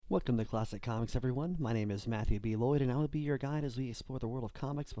Welcome to Classic Comics, everyone. My name is Matthew B. Lloyd, and I will be your guide as we explore the world of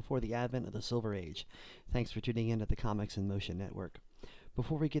comics before the advent of the Silver Age. Thanks for tuning in to the Comics in Motion Network.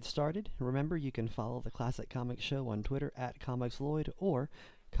 Before we get started, remember you can follow the Classic Comics Show on Twitter at ComicsLloyd or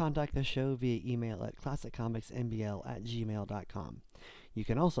contact the show via email at classiccomicsnbl@gmail.com. You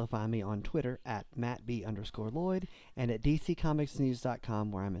can also find me on Twitter at mattb_Lloyd and at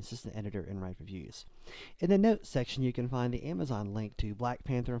dccomicsnews.com, where I'm assistant editor and write reviews. In the notes section, you can find the Amazon link to Black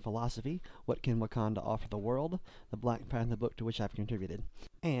Panther and Philosophy, What Can Wakanda Offer the World, the Black Panther book to which I've contributed.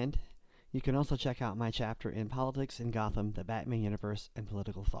 And you can also check out my chapter in Politics in Gotham, the Batman Universe, and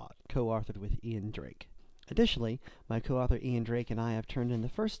Political Thought, co-authored with Ian Drake. Additionally, my co-author Ian Drake and I have turned in the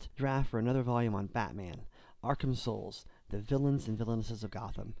first draft for another volume on Batman, Arkham Souls, the Villains and Villainesses of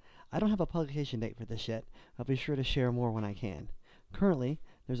Gotham. I don't have a publication date for this yet. I'll be sure to share more when I can. Currently,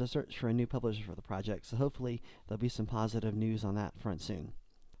 there's a search for a new publisher for the project, so hopefully there'll be some positive news on that front soon.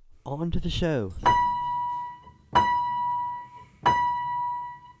 On to the show.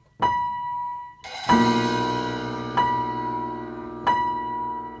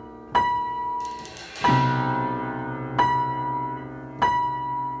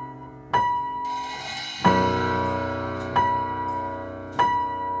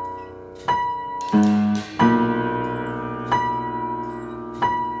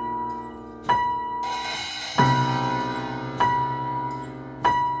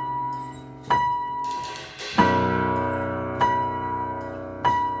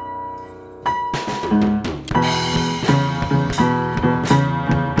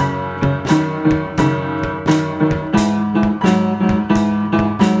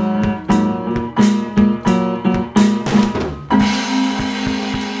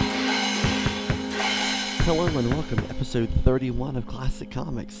 Hello and welcome to episode 31 of Classic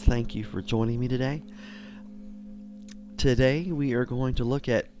Comics. Thank you for joining me today. Today we are going to look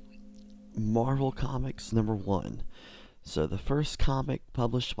at Marvel Comics number 1. So the first comic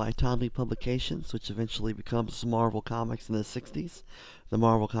published by Timely Publications, which eventually becomes Marvel Comics in the 60s. The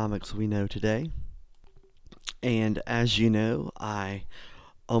Marvel Comics we know today. And as you know, I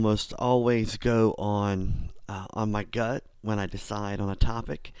almost always go on my gut when I decide on a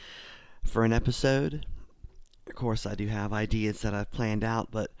topic for an episode. Of course, I do have ideas that I've planned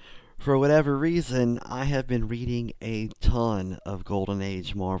out, but for whatever reason, I have been reading a ton of Golden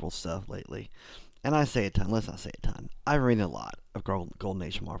Age Marvel stuff lately. And I say a ton, let's not say a ton. I've read a lot of Golden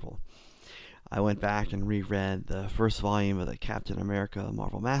Age Marvel. I went back and reread the first volume of the Captain America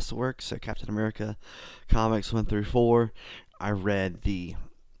Marvel Masterworks, so Captain America Comics 1 through 4. I read the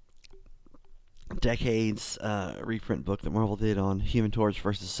Decades reprint book that Marvel did on Human Torch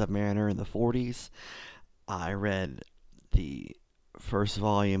versus Submariner in the 40s. I read the first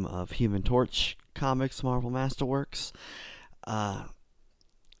volume of Human Torch Comics Marvel Masterworks,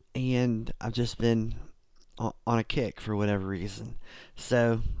 and I've just been on a kick for whatever reason.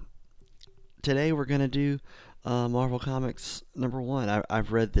 So today we're going to do Marvel Comics number 1.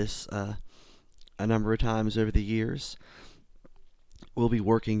 I've read this a number of times over the years. We'll be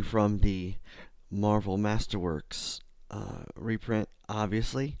working from the Marvel Masterworks reprint,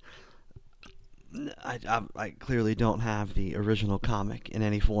 obviously. I clearly don't have the original comic in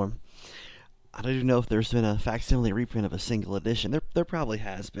any form. I don't even know if there's been a facsimile reprint of a single edition. There probably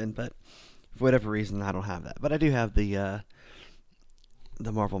has been, but for whatever reason, I don't have that. But I do have the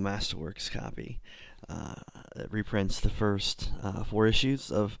Marvel Masterworks copy that reprints the first 4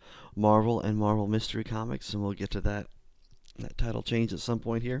 issues of Marvel and Marvel Mystery Comics, and we'll get to that title change at some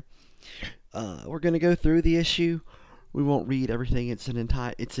point here. We're going to go through the issue. We won't read everything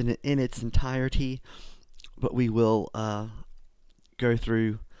in its entirety, but we will go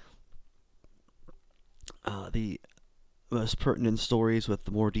through the most pertinent stories with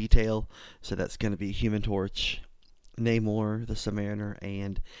the more detail. So that's going to be Human Torch, Namor, the Submariner,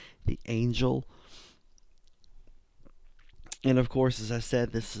 and the Angel. And of course, as I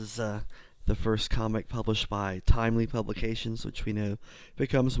said, this is the first comic published by Timely Publications, which we know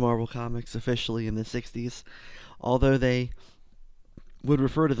becomes Marvel Comics officially in the 60s. Although they would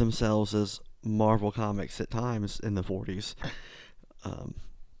refer to themselves as Marvel Comics at times in the 40s.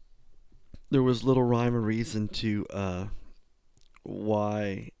 There was little rhyme or reason to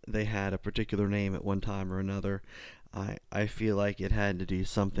why they had a particular name at one time or another. I feel like it had to do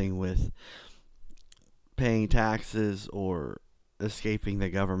something with paying taxes or escaping the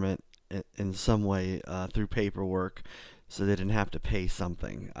government in some way through paperwork, so they didn't have to pay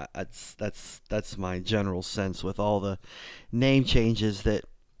something. That's my general sense with all the name changes that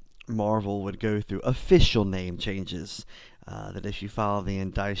Marvel would go through, official name changes, that if you follow the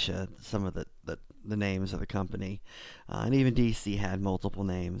indicia, some of the the names of the company, and even DC had multiple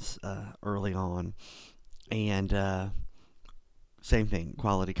names early on, and same thing,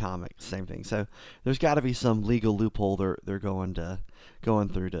 Quality Comics, same thing. So there's got to be some legal loophole they're going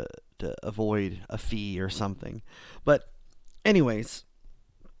through to avoid a fee or something. But anyways,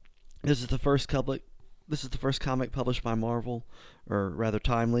 this is the first comic published by Marvel, or rather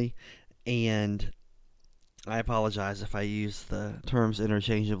Timely, and I apologize if I use the terms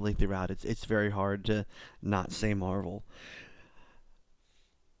interchangeably throughout. It's very hard to not say Marvel.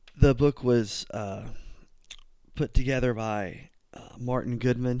 The book was put together by Martin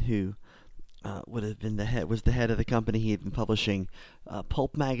Goodman, who would have been was the head of the company. He had been publishing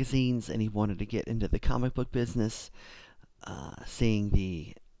pulp magazines, and he wanted to get into the comic book business, seeing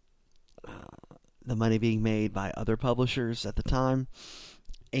the money being made by other publishers at the time,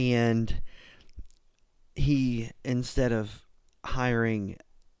 and he, instead of hiring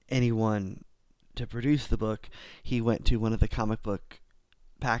anyone to produce the book, he went to one of the comic book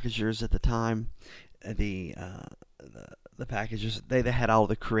packagers at the time. The packagers, they had all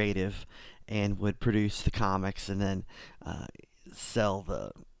the creative and would produce the comics and then sell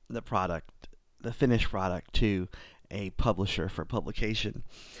the product, the finished product, to a publisher for publication.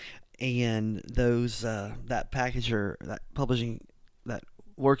 And those that packager, that publishing, that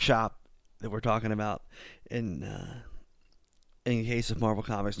workshop that we're talking about in the case of Marvel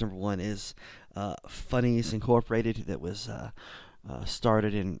Comics #1 is Funnies Incorporated, that was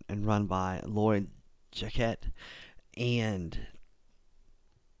started and run by Lloyd Jaquette, and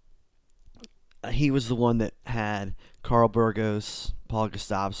he was the one that had Carl Burgos, Paul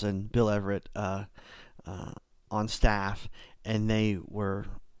Gustafson, Bill Everett on staff, and they were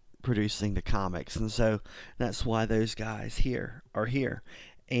producing the comics, and so that's why those guys are here.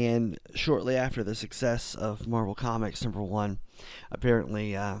 And shortly after the success of Marvel Comics #1,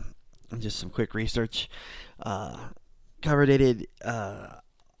 apparently, just some quick research, cover dated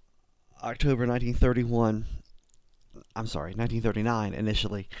October 1931. I'm sorry, 1939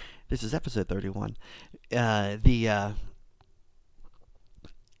 initially. This is episode 31. It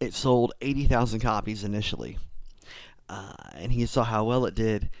sold 80,000 copies initially. And he saw how well it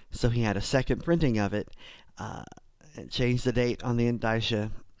did, so he had a second printing of it, changed the date on the indicia,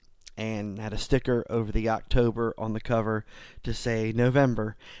 and had a sticker over the October on the cover to say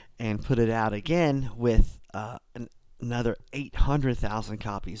November, and put it out again with another 800,000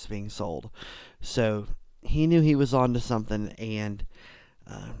 copies being sold. So he knew he was onto something, and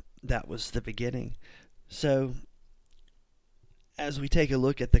that was the beginning. So as we take a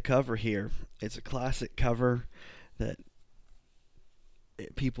look at the cover here, it's a classic cover that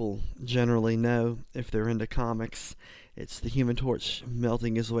people generally know if they're into comics. It's the Human Torch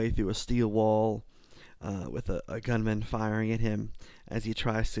melting his way through a steel wall with a gunman firing at him as he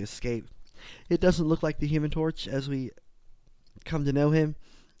tries to escape. It doesn't look like the Human Torch as we come to know him.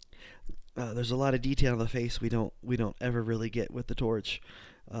 There's a lot of detail on the face we don't ever really get with the Torch,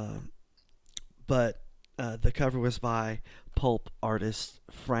 but the cover was by pulp artist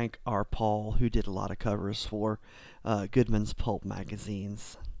Frank R. Paul, who did a lot of covers for Goodman's pulp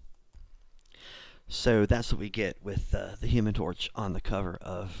magazines. So that's what we get with the Human Torch on the cover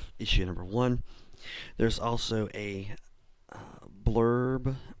of issue #1. There's also a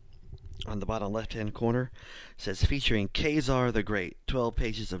blurb on the bottom left-hand corner. It says, featuring Kazar the Great, 12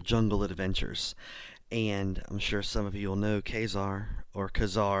 pages of jungle adventures. And I'm sure some of you will know Kazar, or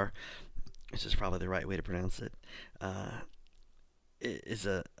Kazar, which is probably the right way to pronounce it, is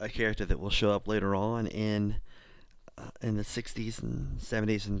a character that will show up later on in the 60s and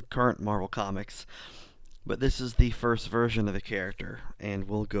 70s and current Marvel Comics. But this is the first version of the character, and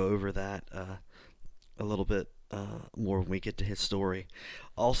we'll go over that a little bit more when we get to his story.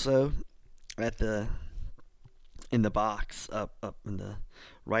 Also, in the box up in the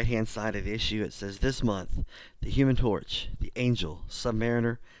right hand side of the issue, it says, this month, the Human Torch, the Angel,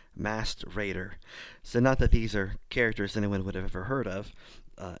 Submariner, Masked Raider. So not that these are characters anyone would have ever heard of,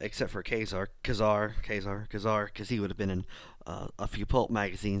 except for Kazar, because he would have been in a few pulp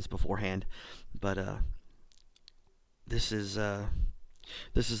magazines beforehand. But this is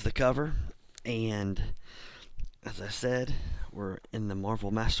the cover, and as I said, we're in the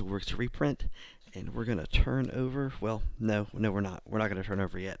Marvel Masterworks reprint, and we're going to turn over, well, no, we're not. We're not going to turn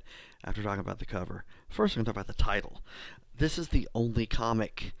over yet after talking about the cover. First, we're going to talk about the title. This is the only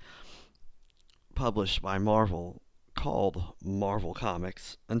comic published by Marvel called Marvel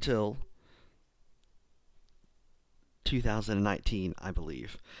Comics until 2019, I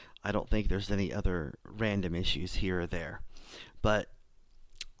believe. I don't think there's any other random issues here or there. But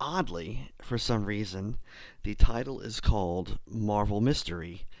oddly, for some reason, the title is called Marvel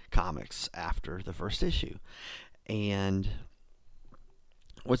Mystery comics after the first issue. And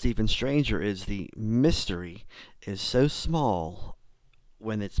what's even stranger is the mystery is so small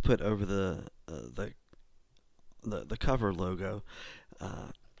when it's put over the cover logo,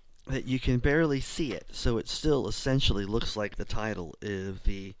 that you can barely see it. So it still essentially looks like the title of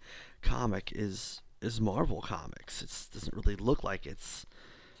the comic is Marvel Comics. It doesn't really look like it's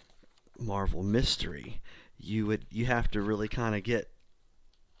Marvel Mystery. You have to really kind of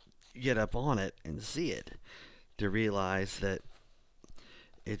get up on it and see it to realize that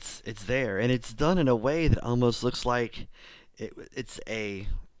it's there, and it's done in a way that almost looks like it's a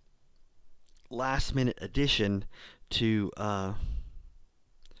last minute addition to the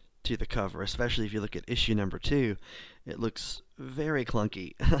cover. Especially if you look at issue number 2, it looks very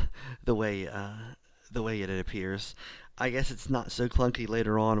clunky the way it appears. I guess it's not so clunky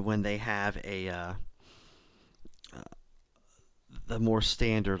later on when they have the more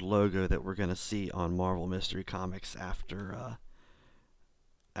standard logo that we're going to see on Marvel Mystery Comics after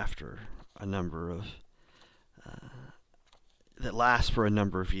a number of that lasts for a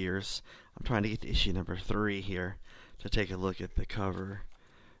number of years. I'm trying to get to issue number 3 here to take a look at the cover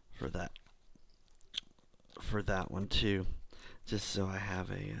for that one too, just so I have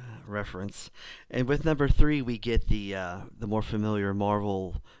a reference. And with number 3, we get the more familiar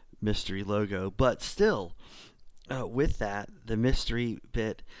Marvel Mystery logo, but still, with that, the mystery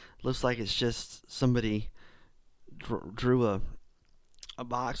bit looks like it's just somebody drew a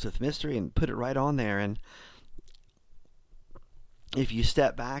box with mystery and put it right on there. And if you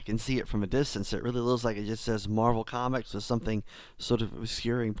step back and see it from a distance, it really looks like it just says Marvel Comics with something sort of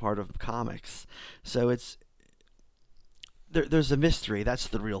obscuring part of comics. So there's a mystery. That's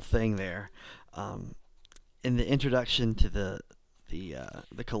the real thing there. In the introduction to the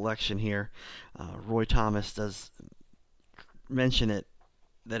collection here, Roy Thomas does mention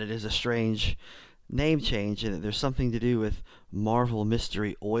that it is a strange name change, and there's something to do with Marvel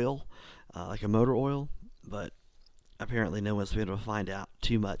Mystery Oil, like a motor oil, but apparently no one's been able to find out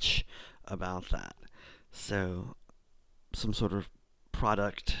too much about that. So some sort of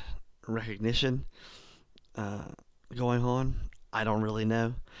product recognition going on. I don't really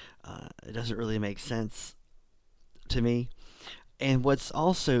know. It doesn't really make sense to me. And what's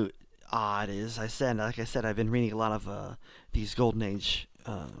also odd is, like I said, I've been reading a lot of these Golden Age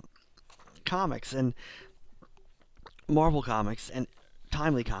comics and Marvel comics and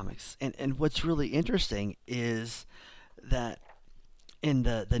Timely comics. And what's really interesting is that in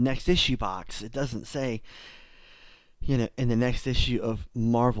the next issue box, it doesn't say, in the next issue of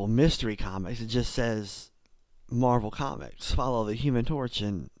Marvel Mystery Comics, it just says Marvel Comics, follow the Human Torch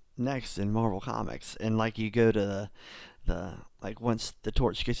and next in Marvel Comics. And like you go to the once the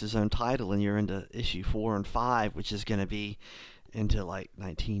Torch gets his own title and you're into issue 4 and 5, which is going to be into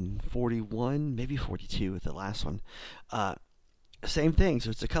 1941, maybe 42 with the last one. Same thing.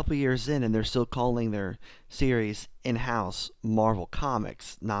 So it's a couple years in, and they're still calling their series in-house Marvel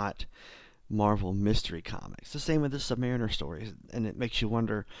Comics, not Marvel Mystery Comics. The same with the Submariner stories, and it makes you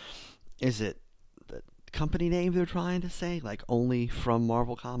wonder: is it the company name they're trying to say, like only from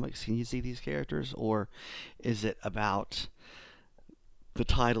Marvel Comics can you see these characters, or is it about the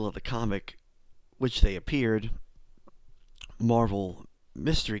title of the comic, which they appeared, Marvel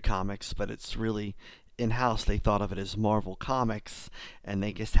Mystery Comics, but it's really in-house they thought of it as Marvel Comics, and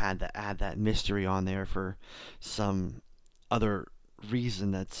they just had to add that mystery on there for some other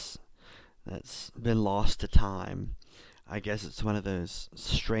reason that's been lost to time. I guess it's one of those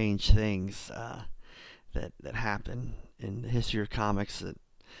strange things that happen in the history of comics that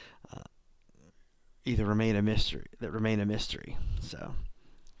remain a mystery. So,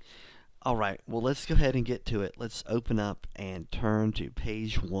 all right, well, let's go ahead and get to it. Let's open up and turn to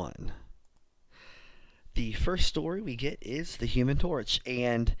page 1. The first story we get is the Human Torch,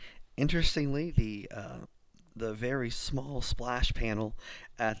 and interestingly, the very small splash panel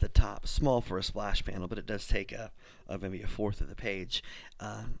at the top, small for a splash panel, but it does take maybe a fourth of the page,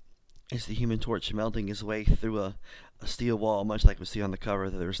 is the Human Torch melting his way through a steel wall, much like we see on the cover.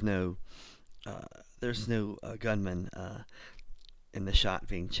 There's no gunman in the shot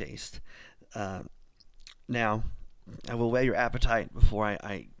being chased. Now, I will weigh your appetite before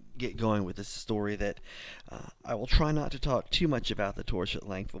I get going with this story, that I will try not to talk too much about the Torch at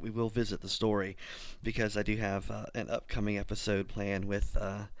length, but we will visit the story because I do have an upcoming episode planned with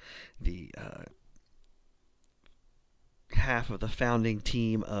the half of the founding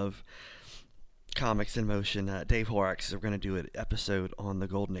team of Comics in Motion, Dave Horrocks. We're going to do an episode on the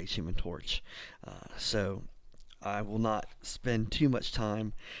Golden Age Human Torch, so I will not spend too much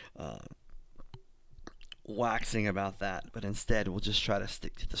time waxing about that, but instead we'll just try to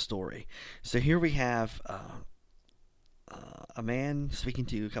stick to the story. So here we have a man speaking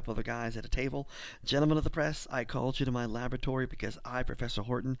to a couple other guys at a table. Gentlemen of the press, I called you to my laboratory because I, Professor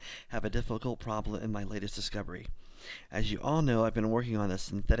Horton, have a difficult problem in my latest discovery. As you all know, I've been working on a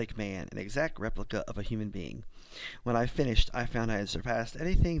synthetic man, an exact replica of a human being. When I finished, I found I had surpassed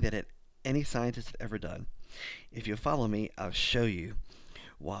anything that any scientist had ever done. If you'll follow me, I'll show you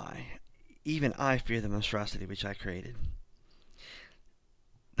why. Even I fear the monstrosity which I created.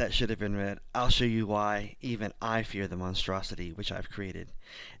 That should have been read. I'll show you why even I fear the monstrosity which I've created.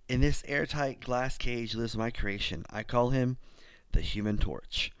 In this airtight glass cage lives my creation. I call him the Human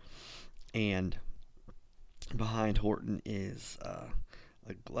Torch. And behind Horton is a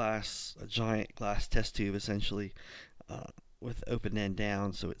giant glass test tube, essentially, with open end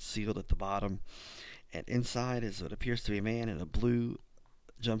down, so it's sealed at the bottom. And inside is what appears to be a man in a blue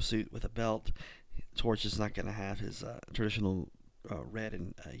jumpsuit with a belt. Torch is not going to have his traditional red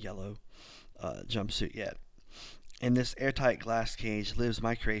and yellow jumpsuit yet. In this airtight glass cage lives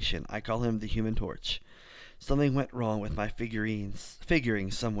my creation. I call him the Human Torch. Something went wrong with my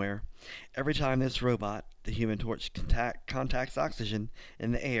figuring somewhere. Every time this robot, the Human Torch, contacts oxygen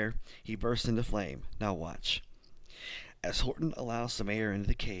in the air, he bursts into flame. Now watch. As Horton allows some air into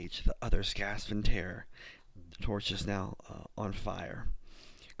the cage, the others gasp in terror. The torch is now on fire.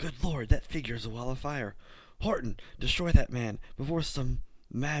 Good Lord, that figure is a wall of fire. Horton, destroy that man before some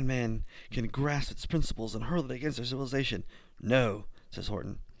madman can grasp its principles and hurl it against our civilization. No, says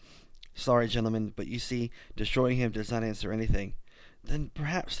Horton. Sorry, gentlemen, but you see, destroying him does not answer anything. Then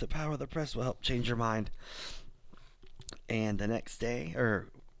perhaps the power of the press will help change your mind. And the next day, or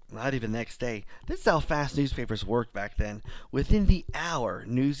not even the next day, this is how fast newspapers worked back then. Within the hour,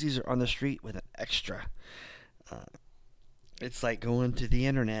 newsies are on the street with an extra. It's like going to the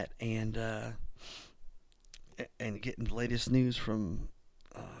internet and getting the latest news from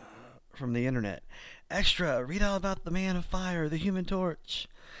the internet. Extra, read all about the man of fire, the Human Torch.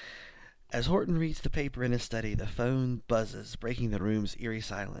 As Horton reads the paper in his study, the phone buzzes, breaking the room's eerie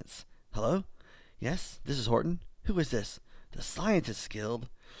silence. Hello? Yes, this is Horton. Who is this? The Scientists Guild.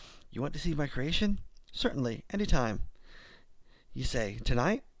 You want to see my creation? Certainly, any time. You say,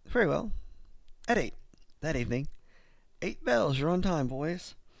 tonight? Very well. At 8. That evening. 8 bells, you're on time,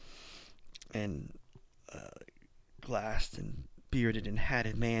 boys. And glassed and bearded and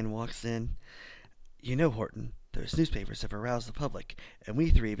hatted man walks in. You know, Horton, those newspapers have aroused the public, and we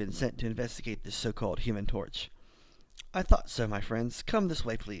 3 have been sent to investigate this so-called Human Torch. I thought so, my friends. Come this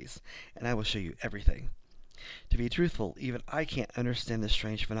way, please, and I will show you everything. To be truthful, even I can't understand this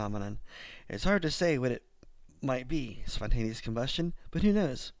strange phenomenon. It's hard to say what it might be, spontaneous combustion, but who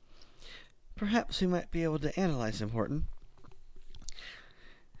knows? Perhaps we might be able to analyze him, Horton.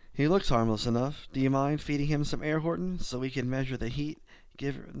 He looks harmless enough. Do you mind feeding him some air, Horton, so we can measure the heat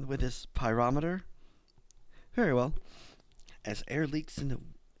given with this pyrometer? Very well. As air leaks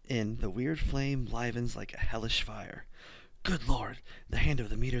in, the weird flame livens like a hellish fire. Good Lord, the hand of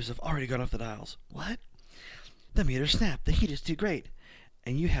the meters have already gone off the dials. What? The meter snapped. The heat is too great.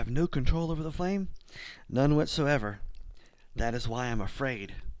 And you have no control over the flame? None whatsoever. That is why I'm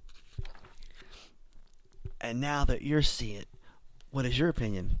afraid. And now that you're seeing it, what is your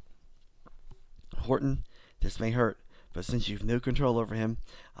opinion? Horton, this may hurt, but since you've no control over him,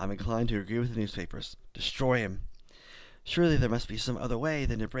 I'm inclined to agree with the newspapers. Destroy him. Surely there must be some other way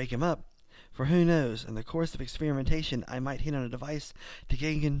than to break him up. For who knows, in the course of experimentation, I might hit on a device to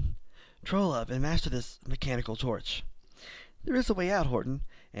gain control of and master this mechanical torch. There is a way out, Horton.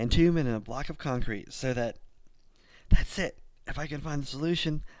 Entomb in a block of concrete, so that... That's it. If I can find the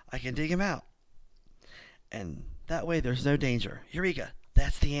solution, I can dig him out. And that way there's no danger. Eureka!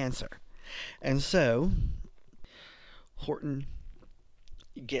 That's the answer. And so, Horton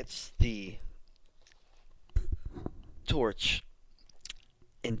gets the torch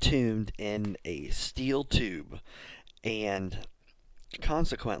entombed in a steel tube and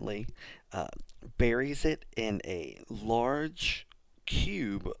consequently buries it in a large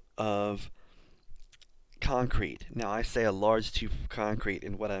cube of concrete. Now, I say a large tube of concrete,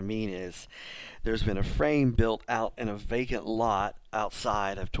 and what I mean is there's been a frame built out in a vacant lot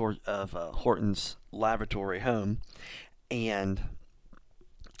outside of Horton's laboratory home, and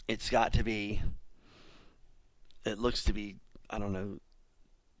it looks to be, I don't know,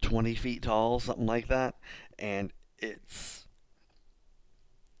 20 feet tall, something like that, and it's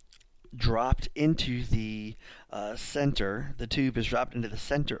dropped into the center. The tube is dropped into the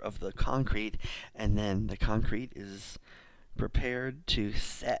center of the concrete, and then the concrete is prepared to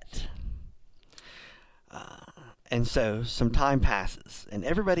set. And so some time passes, and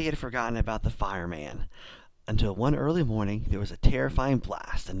everybody had forgotten about the fireman. until one early morning there was a terrifying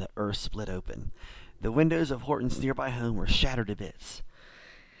blast and the earth split open. The windows of Horton's nearby home were shattered to bits.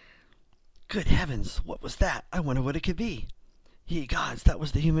 Good heavens, what was that? I wonder what it could be. Ye gods, that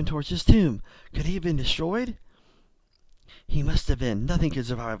was the Human Torch's tomb. Could he have been destroyed? He must have been. Nothing could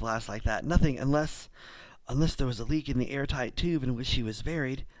survive a blast like that. Nothing, unless there was a leak in the airtight tube in which he was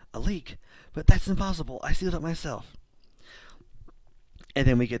buried. A leak. But that's impossible. I sealed it myself. And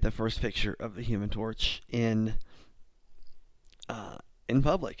then we get the first picture of the Human Torch in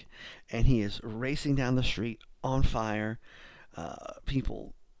public, and he is racing down the street on fire.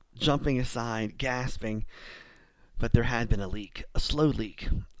 People jumping aside, gasping. But there had been a leak, a slow leak,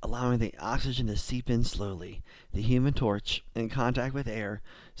 allowing the oxygen to seep in slowly. The Human Torch, in contact with air,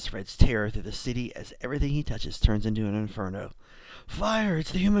 spreads terror through the city as everything he touches turns into an inferno. Fire!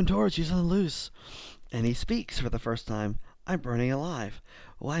 It's the Human Torch! He's on the loose! And he speaks for the first time. I'm burning alive.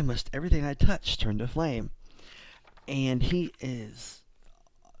 Why must everything I touch turn to flame? And he is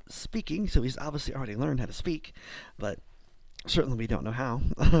speaking, so he's obviously already learned how to speak, but certainly we don't know how.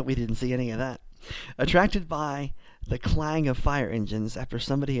 We didn't see any of that. Attracted by the clang of fire engines after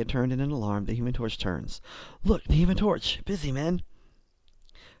somebody had turned in an alarm, the Human Torch turns. Look, the Human Torch! Busy, men!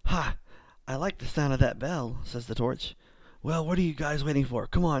 Ha! I like the sound of that bell, says the torch. Well, what are you guys waiting for?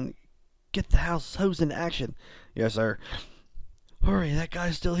 Come on, get the house hose into action. Yes, sir. Hurry, that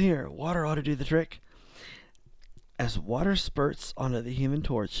guy's still here. Water ought to do the trick. As water spurts onto the Human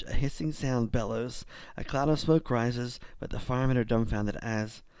Torch, a hissing sound bellows. A cloud of smoke rises, but the firemen are dumbfounded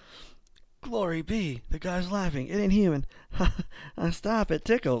as... Glory be! The guy's laughing. It ain't human. Stop, it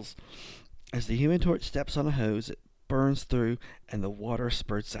tickles. As the Human Torch steps on a hose, it burns through, and the water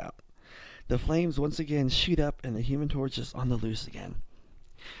spurts out. The flames once again shoot up, and the Human Torch is on the loose again.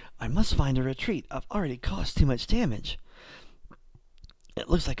 I must find a retreat. I've already caused too much damage. It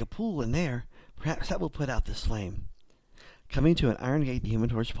looks like a pool in there. Perhaps that will put out this flame. Coming to an iron gate, the Human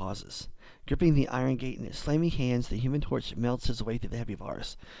Torch pauses. Gripping the iron gate in its flaming hands, the Human Torch melts his way through the heavy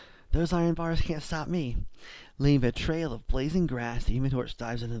bars. Those iron bars can't stop me. Leaving a trail of blazing grass, the Human Torch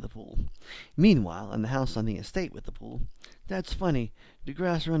dives into the pool. Meanwhile, in the house on the estate with the pool. That's funny. The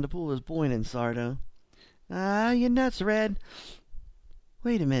grass around the pool is boiling, Sardo. Ah, you nuts, Red.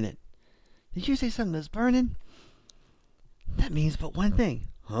 Wait a minute. Did you say something that's burning? That means but one thing.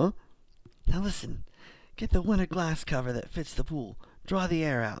 Huh? Now listen. Get the winter glass cover that fits the pool. Draw the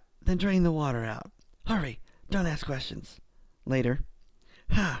air out. Then drain the water out. Hurry. Don't ask questions. Later.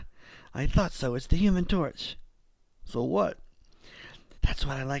 Ha! I thought so. It's the Human Torch. So what? That's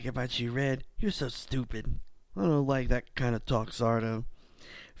what I like about you, Red. You're so stupid. I don't like that kind of talk, Sardo.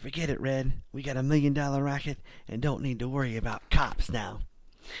 Forget it, Red. We got $1 million racket and don't need to worry about cops now.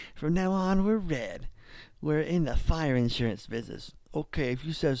 From now on, we're Red. We're in the fire insurance business. Okay, if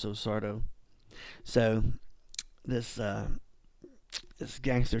you say so, Sardo. So, this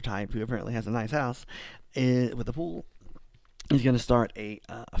gangster type, who apparently has a nice house with a pool, is going to start a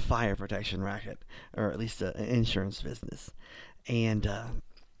fire protection racket, or at least an insurance business. And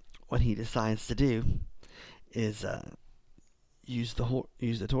what he decides to do is use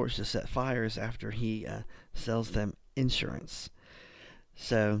the torch to set fires after he sells them insurance.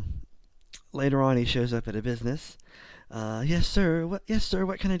 So later on, he shows up at a business. Yes, sir.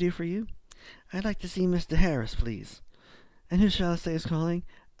 What can I do for you? I'd like to see Mr. Harris, please. And who shall I say is calling?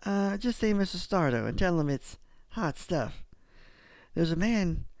 Just say Mr. Stardo and tell him it's hot stuff. There's a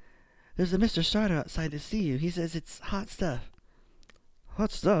Mr. Stardo outside to see you. He says it's hot stuff.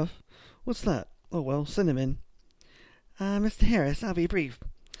 Hot stuff? What's that? Oh, well, send him in. Mr. Harris, I'll be brief.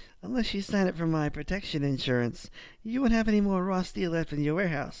 Unless you sign up for my protection insurance, you won't have any more raw steel left in your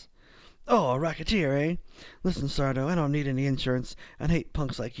warehouse. Oh, a racketeer, eh? Listen, Sardo, I don't need any insurance. I hate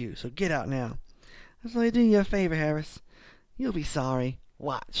punks like you, so get out now. I was only doing you a favor, Harris. You'll be sorry.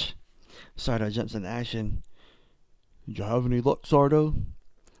 Watch. Sardo jumps into action. Did you have any luck, Sardo?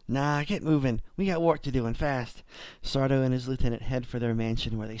 Nah, get moving. We got work to do and fast. Sardo and his lieutenant head for their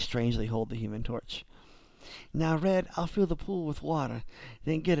mansion where they strangely hold the Human Torch. Now, Red, I'll fill the pool with water,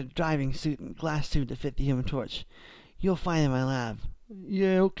 then get a diving suit and glass tube to fit the Human Torch. You'll find in my lab.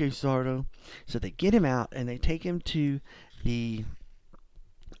 Yeah, okay, Sardo. So they get him out and they take him to the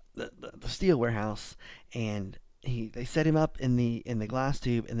steel warehouse, and they set him up in the glass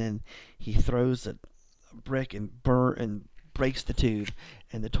tube, and then he throws a brick and breaks the tube,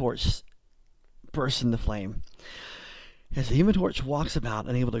 and the torch bursts into flame. As the Human Torch walks about,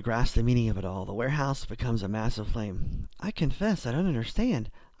 unable to grasp the meaning of it all, the warehouse becomes a massive flame. I confess I don't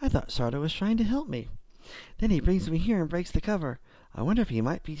understand. I thought Sardo was trying to help me. Then he brings me here and breaks the cover. I wonder if he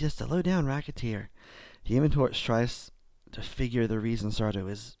might be just a low-down racketeer. The Human Torch tries to figure the reason Sardo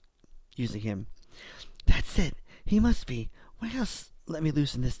is using him. That's it. He must be. Why else let me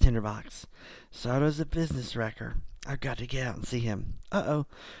loosen this tinderbox? Sardo's a business wrecker. I've got to get out and see him. Uh-oh.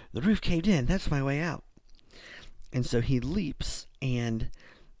 The roof caved in. That's my way out. And so he leaps, and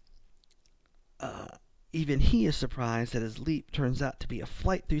even he is surprised that his leap turns out to be a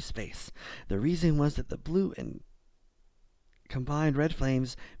flight through space. The reason was that the blue and combined red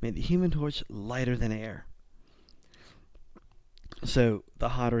flames made the Human Torch lighter than air. So the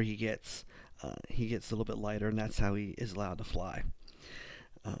hotter he gets a little bit lighter, and that's how he is allowed to fly.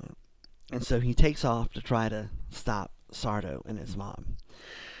 And so he takes off to try to stop Sardo and his mom.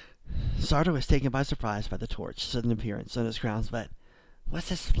 Sardo is taken by surprise by the torch's sudden appearance on his crown's bed. What's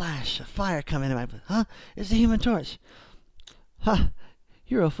this flash of fire coming in my... Huh? It's the Human Torch. Huh.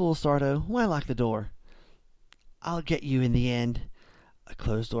 You're a fool, Sardo. Why lock the door? I'll get you in the end. A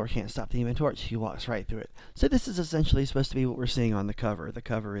closed door can't stop the Human Torch. He walks right through it. So this is essentially supposed to be what we're seeing on the cover. The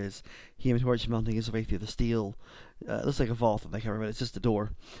cover is Human Torch melting his way through the steel. It looks like a vault on the cover, but it's just a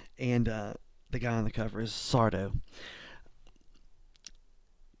door. And the guy on the cover is Sardo.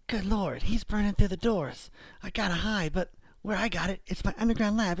 Good Lord, he's burning through the doors. I gotta hide, but where I got it, it's my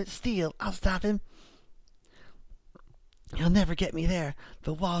underground lab. It's steel. I'll stop him. He'll never get me there.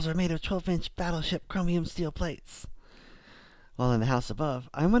 The walls are made of 12-inch battleship chromium steel plates. While in the house above,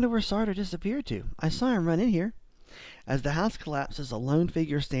 I wonder where Sardo disappeared to. I saw him run in here. As the house collapses, a lone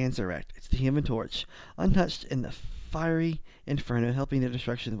figure stands erect. It's the Human Torch, untouched in the fiery inferno, helping the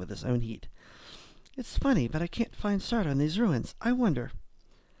destruction with its own heat. It's funny, but I can't find Sardo in these ruins. I wonder.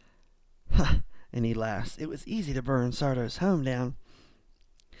 Ha! And he laughs. It was easy to burn Sardo's home down.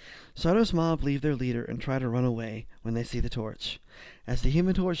 Sardo's mob leave their leader and try to run away when they see the torch. As the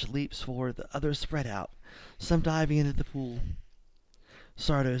Human Torch leaps forward, the others spread out, some diving into the pool.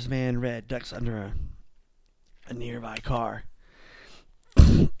 Sardo's man Red ducks under a nearby car.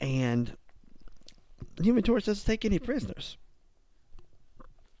 And the Human Torch doesn't take any prisoners.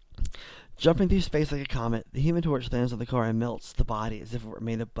 Jumping through space like a comet, the Human Torch lands on the car and melts the body as if it were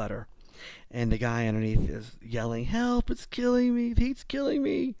made of butter. And the guy underneath is yelling, "Help, it's killing me, the heat's killing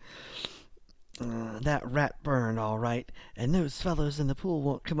me." That rat burned all right, and those fellows in the pool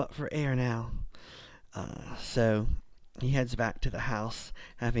won't come up for air now. So he heads back to the house,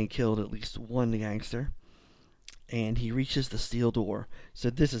 having killed at least one gangster. And he reaches the steel door.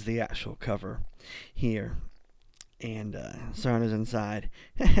 So this is the actual cover here. And Sardo's inside.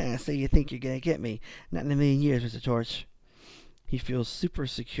 So you think you're going to get me? Not in a million years, Mr. Torch. He feels super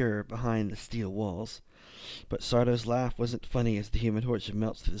secure behind the steel walls. But Sardo's laugh wasn't funny as the Human Torch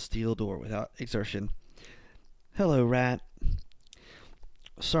melts through the steel door without exertion. Hello, rat.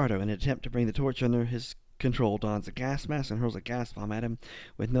 Sardo, in an attempt to bring the torch under his control, dons a gas mask and hurls a gas bomb at him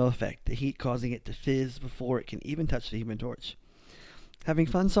with no effect, the heat causing it to fizz before it can even touch the Human Torch. Having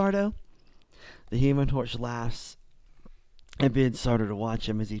fun, Sardo? The Human Torch laughs and bids Sardo to watch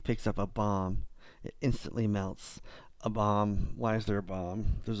him as he picks up a bomb. It instantly melts. A bomb. Why is there a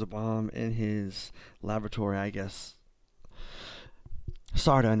bomb? There's a bomb in his laboratory, I guess.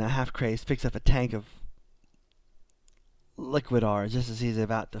 Sardo, now half crazed, picks up a tank of liquid R just as he's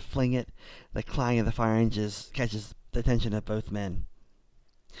about to fling it. The clang of the fire engines catches the attention of both men.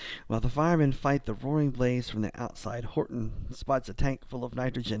 While the firemen fight the roaring blaze from the outside, Horton spots a tank full of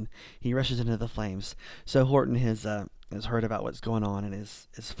nitrogen. He rushes into the flames. So Horton has heard about what's going on and is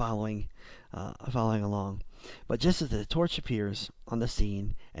following along. But just as the torch appears on the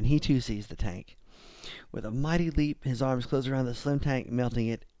scene, and he too sees the tank, with a mighty leap, his arms close around the slim tank, melting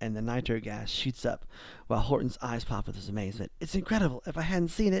it, and the nitro gas shoots up, while Horton's eyes pop with his amazement. It's incredible! If I hadn't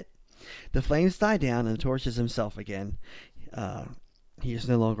seen it! The flames die down, and the torch is himself again. He is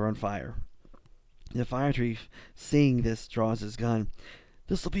no longer on fire. The fire chief, seeing this, draws his gun.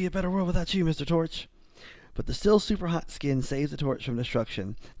 This'll be a better world without you, Mr. Torch. But the still super hot skin saves the torch from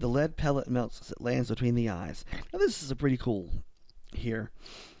destruction. The lead pellet melts as it lands between the eyes. Now this is a pretty cool here.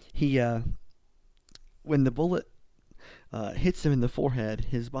 When the bullet hits him in the forehead,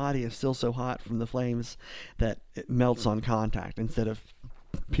 his body is still so hot from the flames that it melts on contact instead of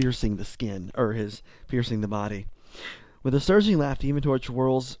piercing the skin, or piercing the body. With a surging laugh, the Human Torch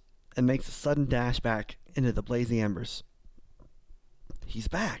whirls and makes a sudden dash back into the blazing embers. He's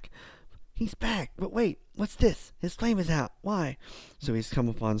back! He's back! But wait, what's this? His flame is out. Why? So he's come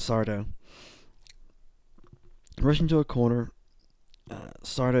upon Sardo. Rushing to a corner,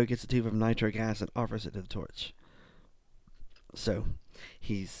 Sardo gets a tube of nitro gas and offers it to the torch. So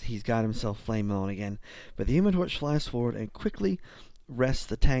he's got himself flame on again. But the Human Torch flies forward and quickly wrests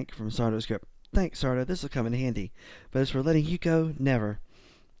the tank from Sardo's grip. Thanks, Sardo. This'll come in handy. But as for letting you go, never.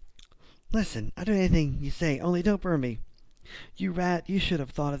 Listen, I'll do anything you say, only don't burn me. You rat, you should have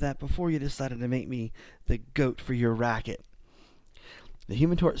thought of that before you decided to make me the goat for your racket. The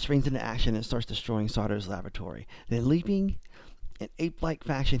Human Torch springs into action and starts destroying Sardo's laboratory. Then, leaping in ape-like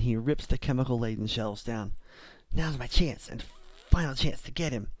fashion, he rips the chemical-laden shelves down. Now's my chance, and final chance to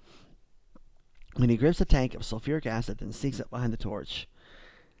get him. When he grips a tank of sulfuric acid, then sneaks up behind the torch.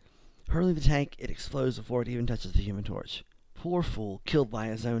 Hurling the tank, it explodes before it even touches the Human Torch. Poor fool, killed by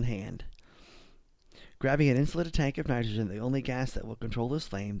his own hand. Grabbing an insulated tank of nitrogen, the only gas that will control this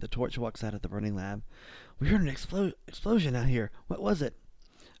flame, the torch walks out of the burning lab. We heard an explosion out here. What was it?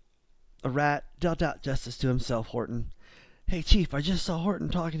 A rat dealt out justice to himself, Horton. Hey, Chief, I just saw Horton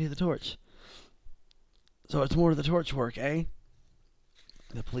talking to the torch. So it's more to the torch work, eh?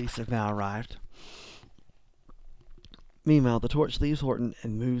 The police have now arrived. Meanwhile, the torch leaves Horton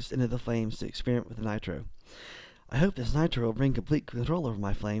and moves into the flames to experiment with the nitro. I hope this nitro will bring complete control over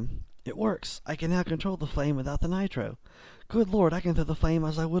my flame. It works. I can now control the flame without the nitro. Good Lord, I can throw the flame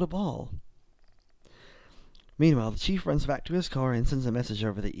as I would a ball. Meanwhile, the chief runs back to his car and sends a message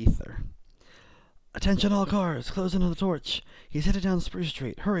over the ether. Attention all cars, close in on the torch. He's headed down Spruce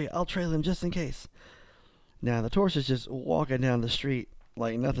Street. Hurry, I'll trail him just in case. Now, the torch is just walking down the street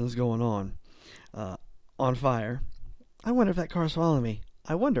like nothing's going on fire. I wonder if that car's following me.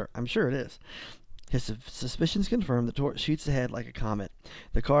 I wonder. I'm sure it is. His suspicions confirmed, the torch shoots ahead like a comet,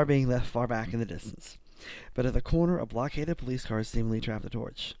 the car being left far back in the distance. But at the corner, a blockade of police cars seemingly trap the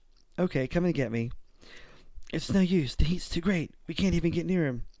torch. Okay, come and get me. It's no use. The heat's too great. We can't even get near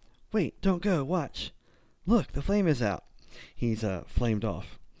him. Wait, don't go. Watch. Look, the flame is out. He's flamed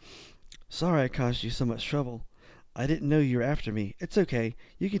off. Sorry I caused you so much trouble. I didn't know you were after me. It's okay.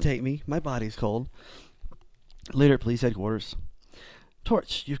 You can take me. My body's cold. Later at police headquarters.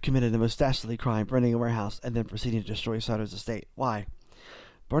 Torch, you've committed a most dastardly crime, burning a warehouse and then proceeding to destroy Sardo's estate. Why?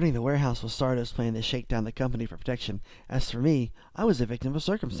 Burning the warehouse was Sardo's plan to shake down the company for protection. As for me, I was a victim of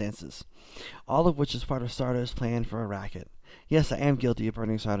circumstances, all of which is part of Sardo's plan for a racket. Yes, I am guilty of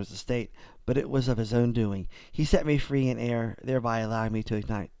burning Sardo's estate, but it was of his own doing. He set me free in air, thereby allowing me to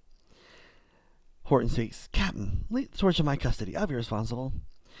ignite. Horton speaks. Captain, leave the torch in my custody. I'll be responsible.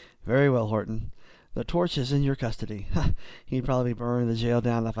 Very well, Horton. The torch is in your custody. He'd probably burn the jail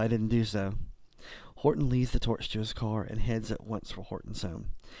down if I didn't do so. Horton leads the torch to his car and heads at once for Horton's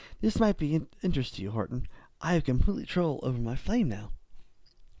home. This might be of interest to you, Horton. I have complete control over my flame now.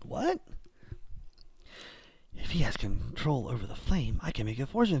 What? If he has control over the flame, I can make a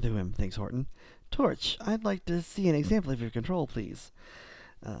fortune through him, thinks Horton. Torch, I'd like to see an example of your control, please.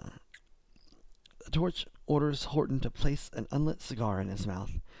 The torch orders Horton to place an unlit cigar in his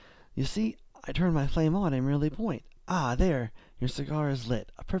mouth. You see, I turn my flame on and merely point. Ah, there, your cigar is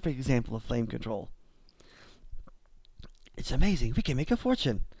lit. A perfect example of flame control. It's amazing. We can make a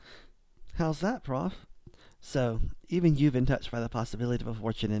fortune. How's that, Prof? So, even you've been touched by the possibility of a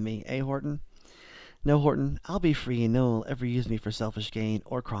fortune in me, eh, Horton? No, Horton, I'll be free and no one will ever use me for selfish gain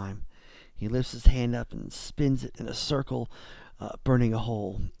or crime. He lifts his hand up and spins it in a circle, burning a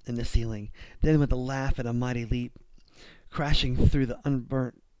hole in the ceiling. Then, with a laugh and a mighty leap, crashing through the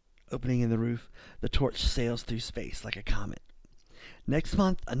unburnt opening in the roof, the torch sails through space like a comet. Next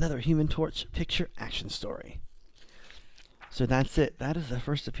month, another Human Torch picture action story. So that's it. That is the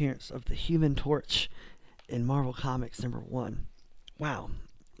first appearance of the Human Torch in Marvel Comics #1. Wow.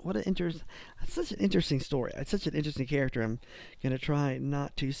 Such an interesting story. It's such an interesting character. I'm going to try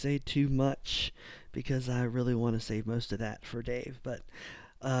not to say too much because I really want to save most of that for Dave. But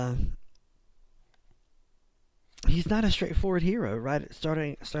he's not a straightforward hero, right?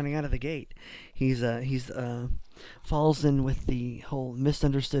 Starting out of the gate, he's falls in with the whole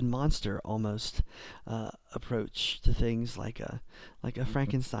misunderstood monster almost approach to things, like a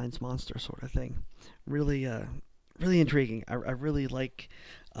Frankenstein's monster sort of thing. Really intriguing. I really like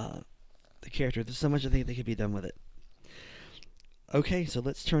the character. There's so much I think that could be done with it. Okay, so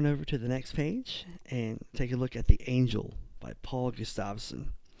let's turn over to the next page and take a look at The Angel by Paul Gustafsson.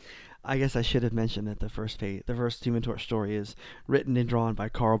 I guess I should have mentioned that the first Human Torch story is written and drawn by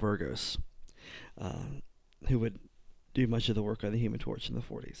Carl Burgos, who would do much of the work on the Human Torch in the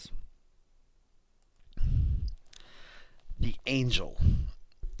 40s. The Angel.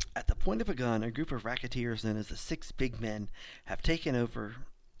 At the point of a gun, a group of racketeers known as the Six Big Men have taken over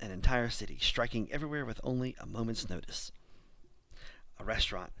an entire city, striking everywhere with only a moment's notice. A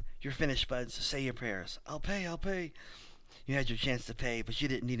restaurant. You're finished, buds. Say your prayers. I'll pay. You had your chance to pay, but you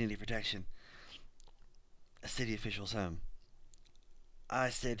didn't need any protection. A city official's home. I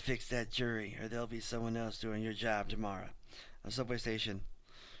said fix that jury, or there'll be someone else doing your job tomorrow. A subway station.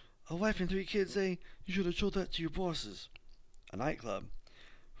 A wife and 3 kids, eh? You should have told that to your bosses. A nightclub.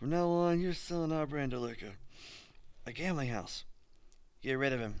 From now on, you're selling our brand of liquor. A gambling house. Get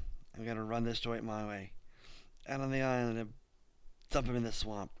rid of him. I'm gonna run this joint my way. Out on the island and dump him in the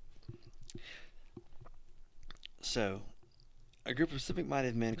swamp. So, a group of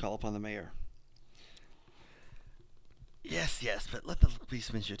civic-minded men call upon the mayor. Yes, yes, but let the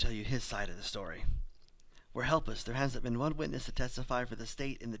policeman tell you his side of the story. We're helpless. There hasn't been one witness to testify for the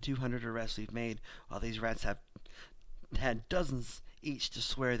state in the 200 arrests we've made, while these rats have had dozens each to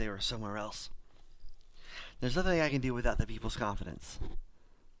swear they were somewhere else. There's nothing I can do without the people's confidence.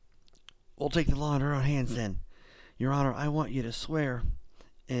 We'll take the law in our own hands then. Your Honor, I want you to swear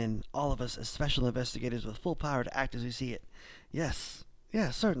in all of us as special investigators with full power to act as we see it. Yes,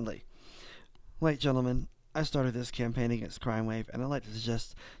 certainly. Wait, gentlemen, I started this campaign against Crime Wave, and I'd like to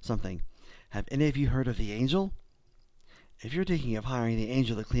suggest something. Have any of you heard of the Angel? If you're thinking of hiring the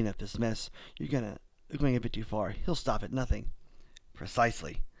Angel to clean up this mess, you're going a bit too far. He'll stop at nothing.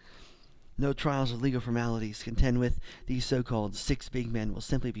 Precisely. No trials or legal formalities contend with these so-called 6 big men will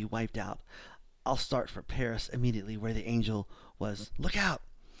simply be wiped out. I'll start for Paris immediately where the Angel was. Look out!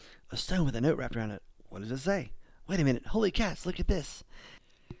 A stone with a note wrapped around it. What does it say? Wait a minute. Holy cats, look at this.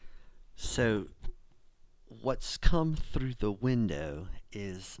 So, what's come through the window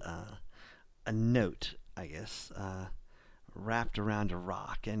is a note, I guess, wrapped around a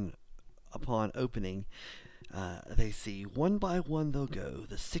rock. And upon opening, they see one by one they'll go,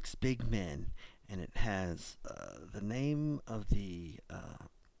 the 6 big men. And it has the name of the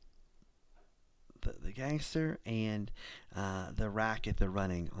gangster and the racket they're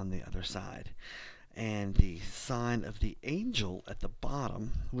running on the other side. And the sign of the Angel at the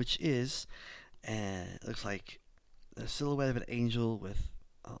bottom, which is, looks like the silhouette of an angel with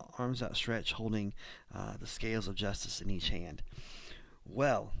arms outstretched holding the scales of justice in each hand.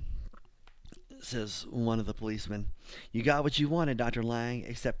 Well, says one of the policemen, you got what you wanted, Dr. Lang,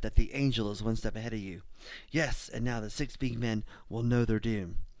 except that the Angel is one step ahead of you. Yes, and now the 6 big men will know their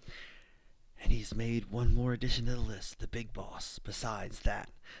doom. And he's made one more addition to the list, the big boss. Besides that,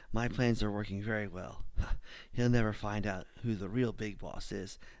 my plans are working very well. He'll never find out who the real big boss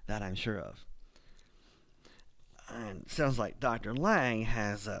is, that I'm sure of. And sounds like Dr. Lang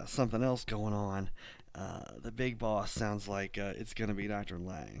has something else going on. The big boss sounds like it's going to be Dr.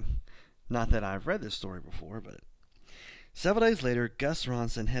 Lang. Not that I've read this story before, but... Several days later, Gus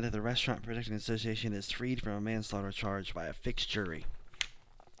Ronson, head of the Restaurant Protection Association, is freed from a manslaughter charge by a fixed jury.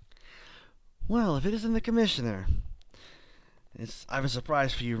 Well, if it isn't the commissioner. I have a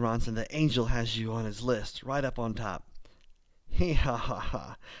surprise for you, Ronson. The Angel has you on his list, right up on top. Hee ha ha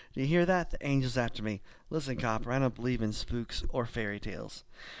ha. Do you hear that? The Angel's after me. Listen, copper, I don't believe in spooks or fairy tales.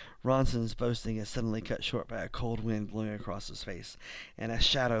 Ronson's boasting is suddenly cut short by a cold wind blowing across his face, and a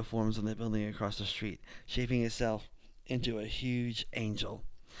shadow forms on the building across the street, shaping itself into a huge angel.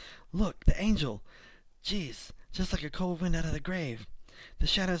 Look, the Angel! Jeez, just like a cold wind out of the grave. The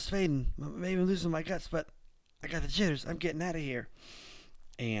shadow's fading. Maybe I'm losing my guts, but I got the jitters. I'm getting out of here.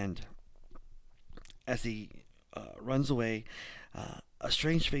 And as he runs away, a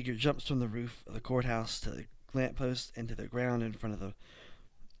strange figure jumps from the roof of the courthouse to the lamppost and to the ground in front of the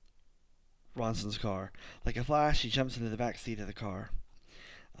Ronson's car. Like a flash, he jumps into the back seat of the car.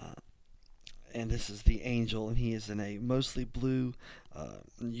 And this is the Angel, and he is in a mostly blue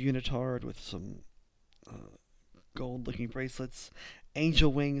unitard with some gold-looking bracelets,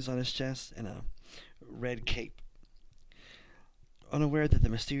 angel wings on his chest, and a red cape. Unaware that the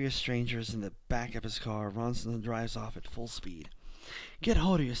mysterious stranger is in the back of his car, Ronson drives off at full speed. Get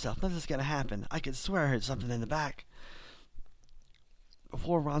hold of yourself. Nothing's going to happen. I could swear I heard something in the back.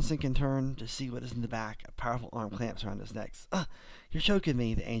 Before Ronson can turn to see what is in the back, a powerful arm clamps around his neck. You're choking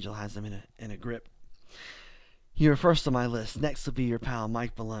me. The Angel has him in a grip. You're first on my list. Next will be your pal,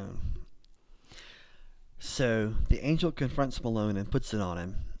 Mike Malone. So the Angel confronts Malone and puts it on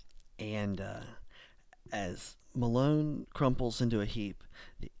him. And as Malone crumples into a heap,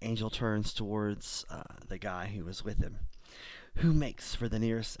 the Angel turns towards the guy who was with him, who makes for the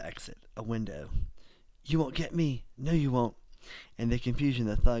nearest exit, a window. You won't get me. No, you won't. In the confusion,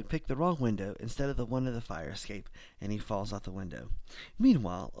 the thug picked the wrong window instead of the one of the fire escape, and he falls out the window.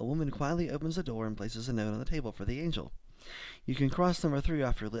 Meanwhile, a woman quietly opens the door and places a note on the table for the Angel. You can cross number 3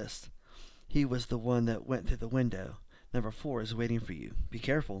 off your list. He was the one that went through the window. Number 4 is waiting for you. Be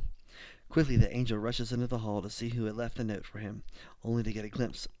careful. Quickly, the Angel rushes into the hall to see who had left the note for him, only to get a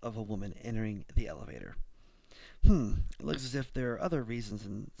glimpse of a woman entering the elevator. It looks as if there are other reasons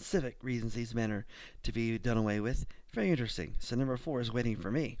and civic reasons these men are to be done away with. Very interesting. So number 4 is waiting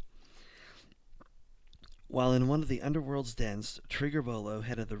for me. While in one of the underworld's dens, Trigger Bolo,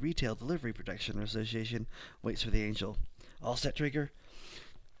 head of the Retail Delivery Protection Association, waits for the Angel. All set, Trigger?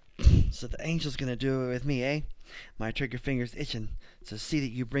 So the angel's gonna do it with me, eh? My trigger finger's itching, so see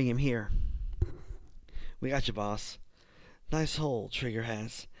that you bring him here. We got you, boss. Nice hole Trigger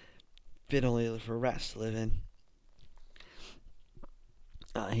has. Fit only for rats to live in.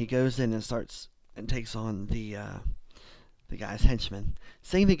 He goes in and starts and takes on the guy's henchman.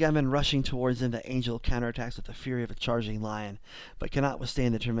 Seeing the gunman rushing towards him, the angel counterattacks with the fury of a charging lion, but cannot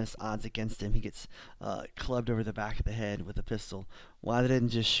withstand the tremendous odds against him. He gets clubbed over the back of the head with a pistol. Why they didn't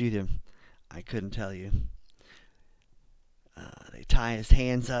just shoot him, I couldn't tell you. They tie his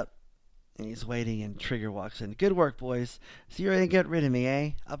hands up, and he's waiting, and Trigger walks in. Good work, boys. So you're going to get rid of me,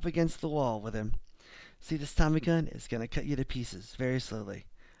 eh? Up against the wall with him. See this Tommy gun? It's going to cut you to pieces, very slowly.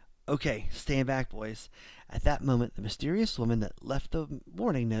 Okay, stand back, boys. At that moment, the mysterious woman that left the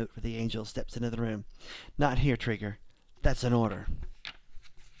warning note for the angel steps into the room. Not here, Trigger. That's an order.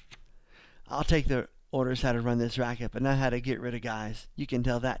 I'll take the orders how to run this racket, but not how to get rid of guys. You can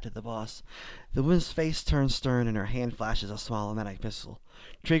tell that to the boss. The woman's face turns stern, and her hand flashes a small automatic pistol.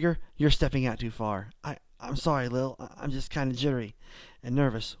 Trigger, you're stepping out too far. I'm sorry, Lil. I'm just kind of jittery and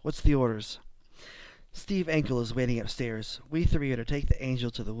nervous. What's the orders? Steve Ankle is waiting upstairs. We three are to take the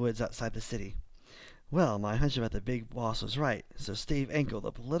angel to the woods outside the city. Well, my hunch about the big boss was right. So Steve Ankle,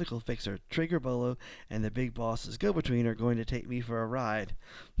 the political fixer, Trigger Bolo, and the big boss's go-between are going to take me for a ride.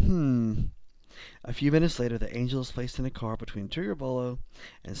 A few minutes later, the angel is placed in a car between Trigger Bolo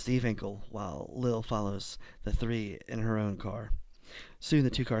and Steve Ankle, while Lil follows the three in her own car. Soon the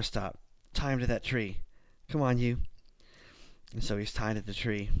two cars stop. Tie him to that tree. Come on, you. And so he's tied to the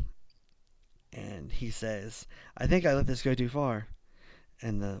tree. And he says, I think I let this go too far.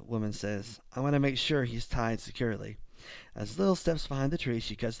 And the woman says, I want to make sure he's tied securely. As Lil steps behind the tree,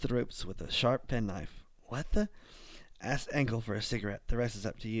 she cuts the ropes with a sharp penknife. What the? Ask Ankle for a cigarette. The rest is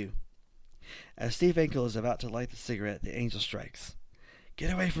up to you. As Steve Ankle is about to light the cigarette, the angel strikes.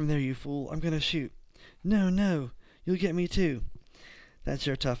 Get away from there, you fool. I'm going to shoot. No. You'll get me too. That's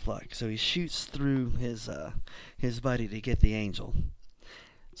your tough luck. So he shoots through his buddy to get the angel.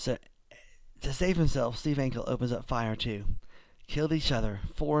 So to save himself, Steve Ankle opens up fire too. Killed each other.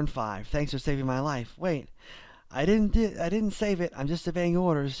 4 and 5. Thanks for saving my life. Wait, I didn't save it. I'm just obeying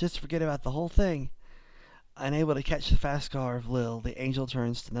orders. Just forget about the whole thing. Unable to catch the fast car of Lil, the angel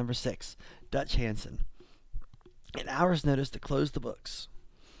turns to number 6, Dutch Hansen. An hour's notice to close the books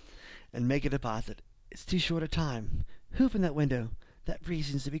and make a deposit. It's too short a time. Who opened that window? That breeze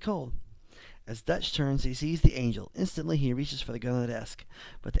seems to be cold. As Dutch turns, he sees the angel. Instantly, he reaches for the gun on the desk,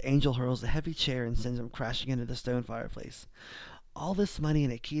 but the angel hurls a heavy chair and sends him crashing into the stone fireplace. All this money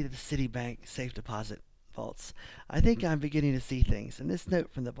and a key to the Citibank safe deposit vaults. I think I'm beginning to see things, and this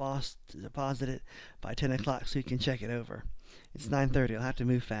note from the boss to deposit it by 10 o'clock so you can check it over. It's 9:30. I'll have to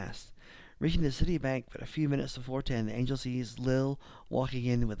move fast. Reaching the Citibank but a few minutes before 10, the angel sees Lil walking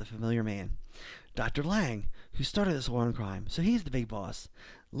in with a familiar man. Dr. Lang, who started this war on crime, so he's the big boss.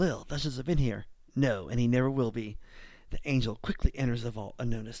 Lil doesn't have been here. No, and he never will be. The angel quickly enters the vault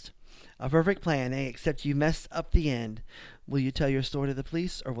unnoticed. A perfect plan, eh? Except you messed up the end. Will you tell your story to the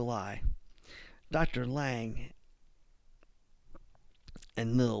police, or will I? Dr. Lang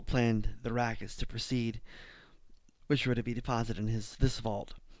and Lil planned the rackets to proceed, which were to be deposited in this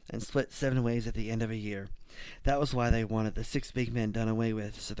vault, and split 7 ways at the end of a year. That was why they wanted the 6 big men done away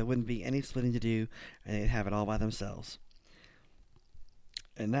with, so there wouldn't be any splitting to do, and they'd have it all by themselves.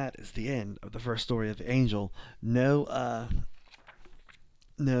 And that is the end of the first story of Angel. No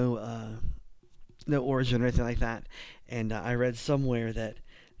origin or anything like that. And I read somewhere that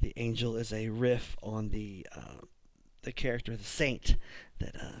the angel is a riff on the character, the saint,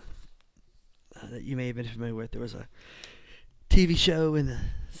 that you may have been familiar with. There was a TV show in the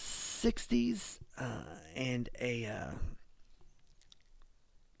 60s and I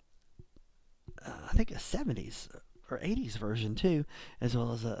think a 70s or 80s version too, as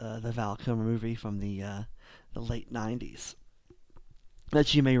well as the Val Kilmer movie from the late 90s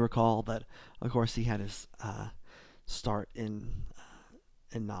that you may recall. But of course, he had his start in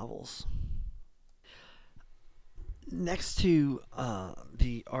novels. Next to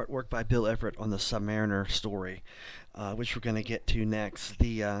the artwork by Bill Everett on the Submariner story, which we're going to get to next,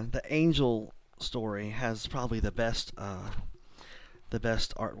 the Angel story has probably the best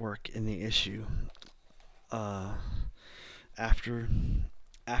artwork in the issue. After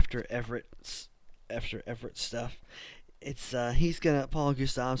Everett's stuff, it's Paul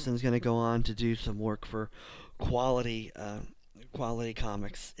Gustafson's gonna go on to do some work for quality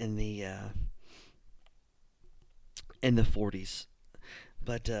comics in the 40s,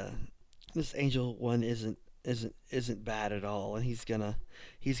 but this Angel one isn't bad at all, and he's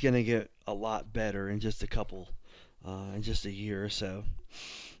gonna get a lot better in just a year or so.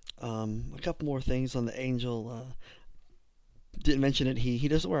 A couple more things on the Angel. Didn't mention it. He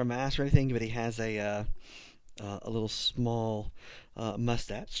doesn't wear a mask or anything, but he has a little small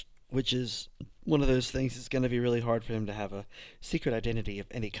mustache, which is one of those things that's going to be really hard for him to have a secret identity of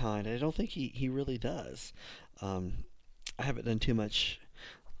any kind. And I don't think he really does. I haven't done too much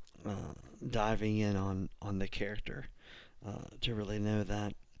diving in on the character to really know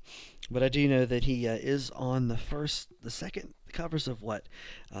that. But I do know that he is on the second covers of what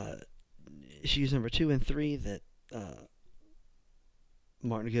issues number 2 and 3 that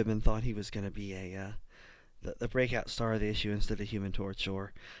Martin Goodman thought he was going to be the breakout star of the issue instead of Human Torch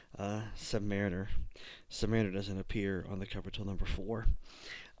or Submariner. Submariner doesn't appear on the cover till number 4.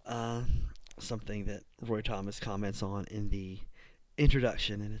 Something that Roy Thomas comments on in the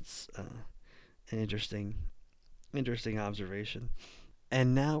introduction, and it's an interesting observation.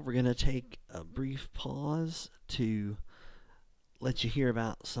 And now we're going to take a brief pause to let you hear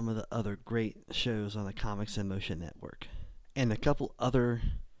about some of the other great shows on the Comics in Motion Network and a couple other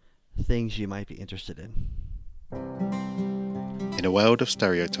things you might be interested in. In a world of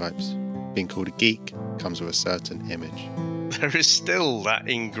stereotypes, being called a geek comes with a certain image. There is still that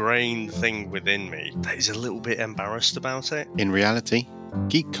ingrained thing within me that is a little bit embarrassed about it. In reality,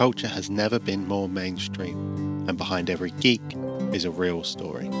 geek culture has never been more mainstream, and behind every geek is a real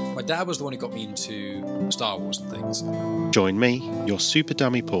story. My dad was the one who got me into Star Wars and things. Join me, your super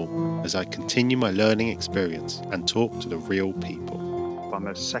dummy Paul, as I continue my learning experience and talk to the real people. I'm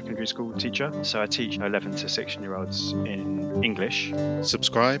a secondary school teacher, so I teach 11 to 16-year-olds in English.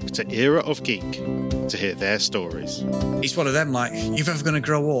 Subscribe to Era of Geek to hear their stories. It's one of them, like, you're ever going to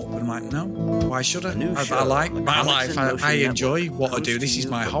grow up? I'm like, no, why should I? I like my life, I enjoy what I do, this is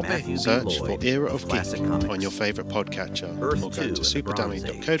my hobby. Search for Era of Geek on your favourite podcatcher or go to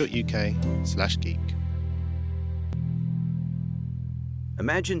superdummy.co.uk/geek.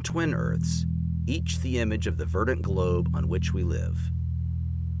 Imagine twin Earths, each the image of the verdant globe on which we live.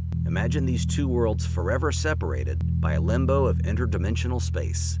 Imagine these two worlds forever separated by a limbo of interdimensional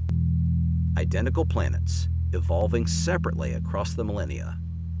space. Identical planets, evolving separately across the millennia,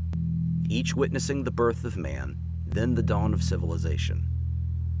 each witnessing the birth of man, then the dawn of civilization,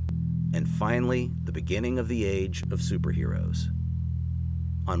 and finally, the beginning of the age of superheroes.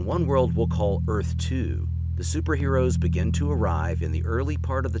 On one world we'll call Earth 2, the superheroes begin to arrive in the early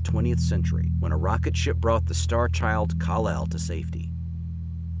part of the 20th century when a rocket ship brought the star child Kal-El to safety.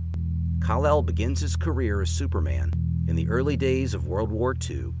 Kal-El begins his career as Superman in the early days of World War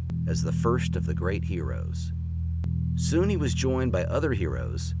II as the first of the great heroes. Soon he was joined by other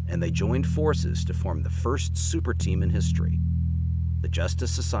heroes, and they joined forces to form the first super team in history, the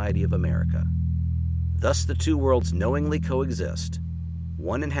Justice Society of America. Thus the two worlds knowingly coexist,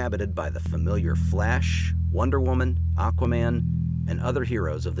 one inhabited by the familiar Flash, Wonder Woman, Aquaman, and other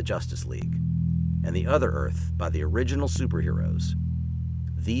heroes of the Justice League, and the other Earth by the original superheroes.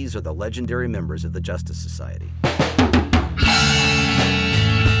 These are the legendary members of the Justice Society.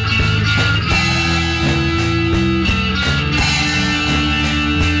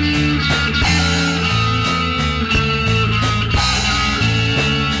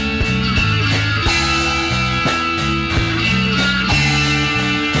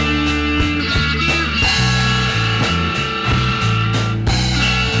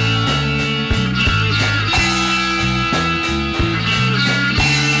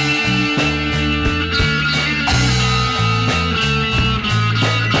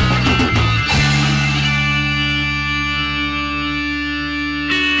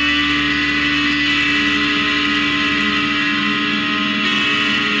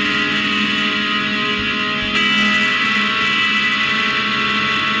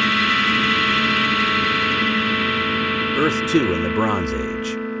 Earth 2 in the Bronze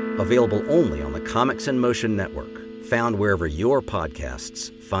Age. Available only on the Comics in Motion Network. Found wherever your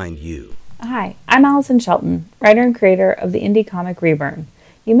podcasts find you. Hi, I'm Allison Shelton, writer and creator of the indie comic Reborn.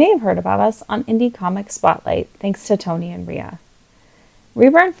 You may have heard about us on Indie Comic Spotlight, thanks to Tony and Rhea.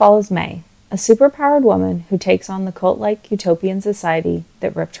 Reborn follows May, a superpowered woman who takes on the cult-like utopian society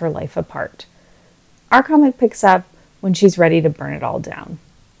that ripped her life apart. Our comic picks up when she's ready to burn it all down.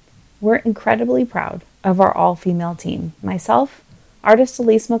 We're incredibly proud of our all-female team. Myself, artist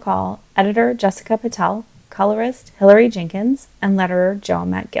Elise McCall, editor Jessica Patel, colorist Hillary Jenkins, and letterer Joe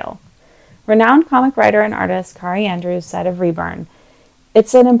McGill. Renowned comic writer and artist Kari Andrews said of Reborn,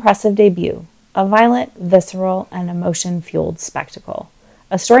 "It's an impressive debut, a violent, visceral, and emotion-fueled spectacle.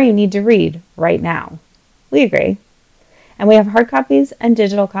 A story you need to read right now." We agree. And we have hard copies and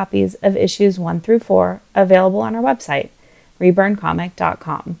digital copies of issues 1 through 4 available on our website,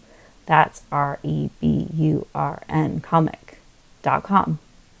 reburncomic.com. That's REBURN comic.com.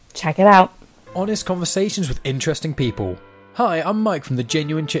 Check it out. Honest conversations with interesting people. Hi, I'm Mike from the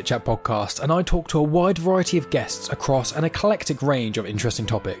Genuine Chit Chat podcast, and I talk to a wide variety of guests across an eclectic range of interesting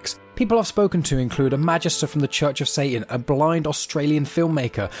topics. People I've spoken to include a magister from the Church of Satan, a blind Australian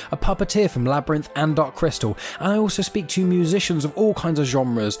filmmaker, a puppeteer from Labyrinth and Dark Crystal, and I also speak to musicians of all kinds of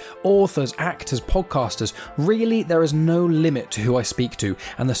genres, authors, actors, podcasters. Really, there is no limit to who I speak to,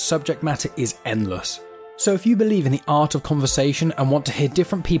 and the subject matter is endless. So if you believe in the art of conversation and want to hear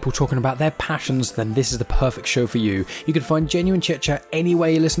different people talking about their passions, then this is the perfect show for you. You can find Genuine Chit Chat anywhere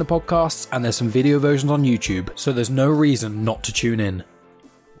you listen to podcasts, and there's some video versions on YouTube, so there's no reason not to tune in.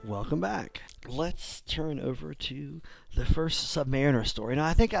 Welcome back. Let's turn over to the first Submariner story. Now,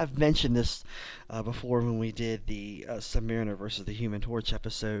 I think I've mentioned this before when we did the Submariner versus the Human Torch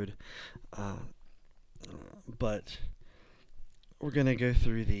episode, but we're going to go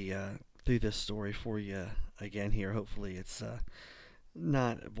through this story for you again here. Hopefully it's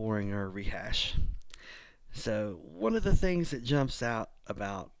not boring or a rehash. So one of the things that jumps out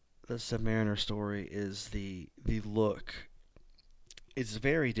about the Submariner story is the look. It's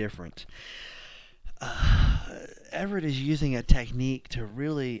very different. Everett is using a technique to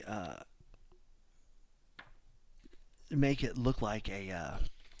really make it look like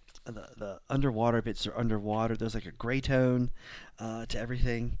the underwater bits are underwater. There's like a gray tone to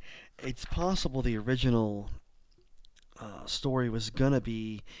everything. It's possible the original story was gonna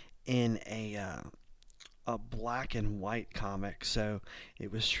be in a black and white comic, so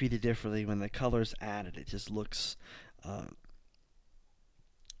it was treated differently. When the colors added, it just looks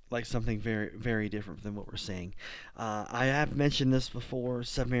like something very, very different than what we're seeing. I have mentioned this before.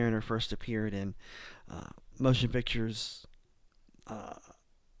 Submariner first appeared in Motion Pictures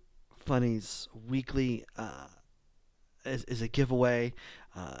Funnies Weekly is a giveaway.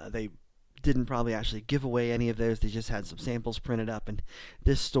 They didn't probably actually give away any of those. They just had some samples printed up, and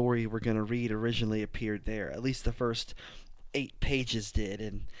this story we're going to read originally appeared there. At least the first 8 pages did,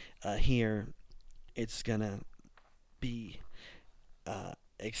 and here it's going to be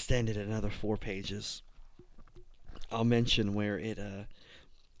extended another 4 pages. I'll mention where it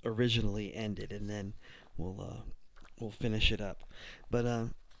originally ended, and then we'll finish it up. But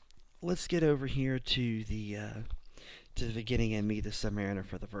let's get over here to the beginning and meet the Submariner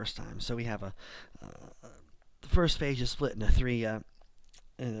for the first time. So we have the first page is split into 3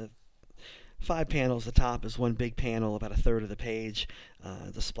 5 panels. The top is one big panel, about a third of the page,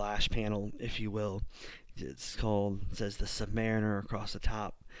 the splash panel, if you will. It says The Submariner across the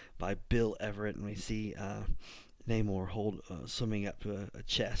top by Bill Everett, and we see Namor swimming up to a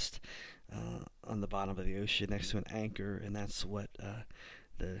chest on the bottom of the ocean next to an anchor, and that's what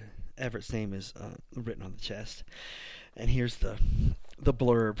the Everett's name is written on the chest. And here's the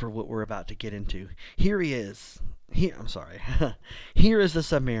blurb for what we're about to get into. Here he is. Here is the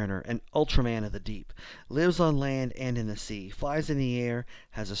Submariner, an Ultraman of the deep. Lives on land and in the sea. Flies in the air.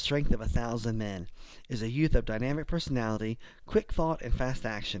 Has a strength of 1,000 men. Is a youth of dynamic personality, quick thought, and fast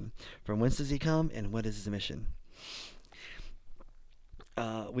action. From whence does he come, and what is his mission?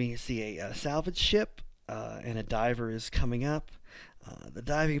 We see a salvage ship, and a diver is coming up. The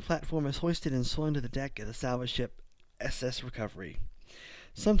diving platform is hoisted and swung to the deck of the salvage ship SS Recovery.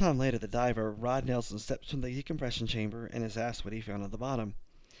 Sometime later, the diver, Rod Nelson, steps from the decompression chamber and is asked what he found at the bottom.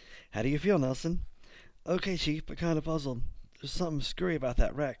 "How do you feel, Nelson?" "Okay, Chief, but kind of puzzled. There's something screwy about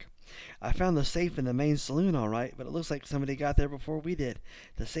that wreck. I found the safe in the main saloon all right, but it looks like somebody got there before we did.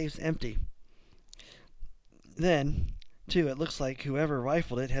 The safe's empty. Then, too, it looks like whoever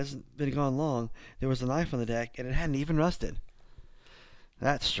rifled it hasn't been gone long. There was a knife on the deck, and it hadn't even rusted."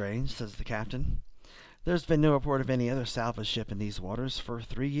 "That's strange," says the captain. "There's been no report of any other salvage ship in these waters for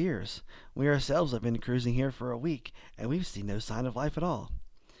 3 years. We ourselves have been cruising here for a week, and we've seen no sign of life at all."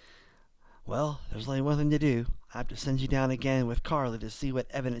 "Well, there's only one thing to do. I have to send you down again with Carly to see what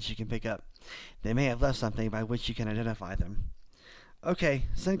evidence you can pick up. They may have left something by which you can identify them." "Okay,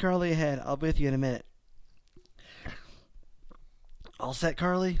 send Carly ahead. I'll be with you in a minute." "All set,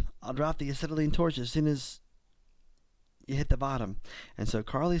 Carly? I'll drop the acetylene torch as soon as you hit the bottom." And so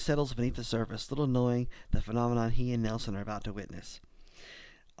Carly settles beneath the surface, little knowing the phenomenon he and Nelson are about to witness.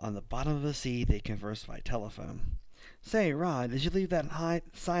 On the bottom of the sea, they converse by telephone. "Say, Rod, did you leave that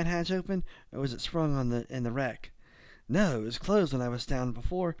side hatch open, or was it sprung in the wreck?" "No, it was closed when I was down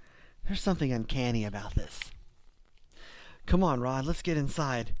before. There's something uncanny about this." "Come on, Rod, let's get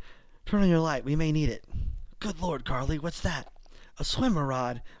inside. Turn on your light, we may need it." "Good Lord, Carly, what's that?" "A swimmer,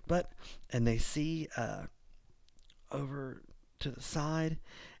 Rod, but..." And they see over to the side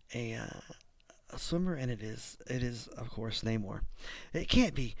a swimmer, and it is of course Namor. "It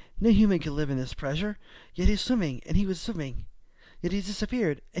can't be. No human can live in this pressure. Yet he's swimming, and he was swimming. Yet he's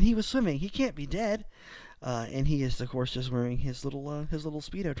disappeared, and he was swimming. He can't be dead. And he is, of course, just wearing his little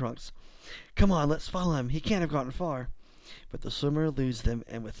Speedo trunks. Come on, let's follow him. He can't have gotten far. But the swimmer eludes them,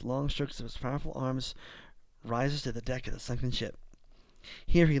 and with long strokes of his powerful arms, rises to the deck of the sunken ship.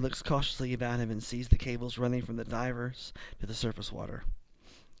 Here he looks cautiously about him and sees the cables running from the divers to the surface water.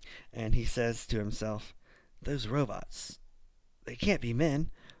 And he says to himself, those robots, they can't be men.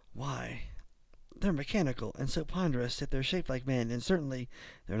 Why? They're mechanical and so ponderous that they're shaped like men, and certainly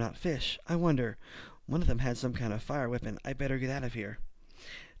they're not fish. I wonder, one of them had some kind of fire weapon. I better get out of here.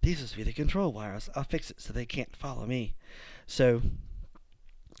 These must be the control wires. I'll fix it so they can't follow me. So,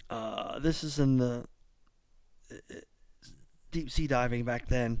 this is in the deep sea diving back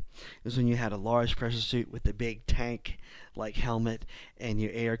then. It was when you had a large pressure suit with a big tank-like helmet, and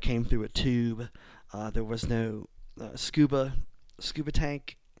your air came through a tube. There was no scuba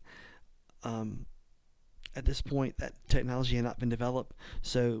tank. At this point, that technology had not been developed,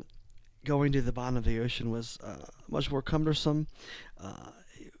 so going to the bottom of the ocean was much more cumbersome.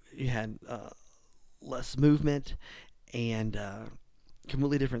 You had less movement and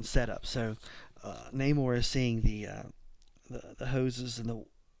completely different setup. So Namor is seeing the hoses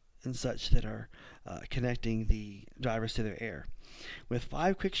and such that are connecting the divers to their air. With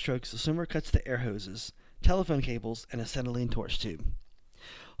 5 quick strokes, the swimmer cuts the air hoses, telephone cables, and acetylene torch tube.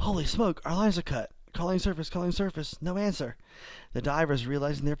 Holy smoke! Our lines are cut. Calling surface. No answer. The divers,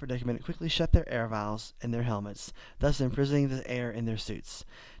 realizing their predicament, quickly shut their air valves in their helmets, thus imprisoning the air in their suits.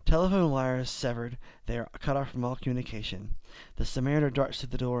 Telephone wires severed, they are cut off from all communication. The submariner darts through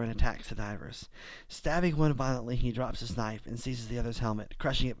the door and attacks the divers. Stabbing one violently, he drops his knife and seizes the other's helmet,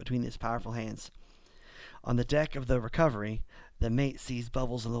 crushing it between his powerful hands. On the deck of the Recovery, the mate sees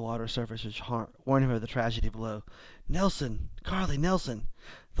bubbles on the water surface which warn him of the tragedy below. Nelson! Carly, Nelson!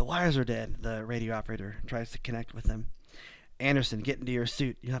 The wires are dead. The radio operator tries to connect with them. Anderson, get into your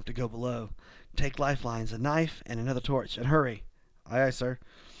suit. You'll have to go below. Take lifelines, a knife, and another torch, and hurry. Aye, aye, sir.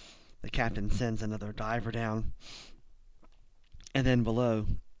 The captain sends another diver down. And then below,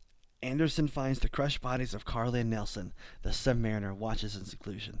 Anderson finds the crushed bodies of Carly and Nelson. The submariner watches in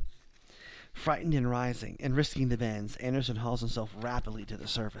seclusion. Frightened and rising, and risking the bends, Anderson hauls himself rapidly to the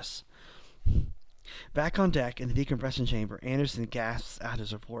surface. Back on deck in the decompression chamber, Anderson gasps out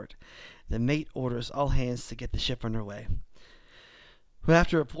his report. The mate orders all hands to get the ship underway. We have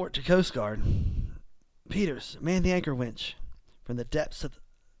to report to Coast Guard. Peters, man the anchor winch. From the depths of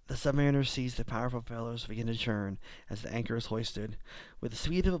the submariner sees the powerful propellers begin to churn as the anchor is hoisted. With the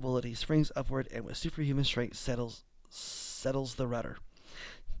speed of a bullet, he springs upward and with superhuman strength settles the rudder.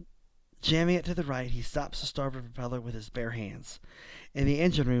 Jamming it to the right, he stops the starboard propeller with his bare hands. In the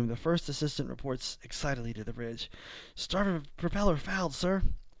engine room, the first assistant reports excitedly to the bridge. Starboard propeller fouled, sir.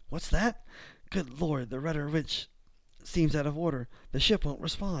 What's that? Good Lord, the rudder winch seems out of order. The ship won't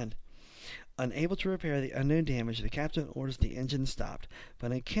respond. Unable to repair the unknown damage, the captain orders the engine stopped,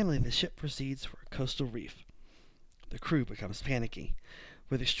 but uncannily the ship proceeds for a coastal reef. The crew becomes panicky.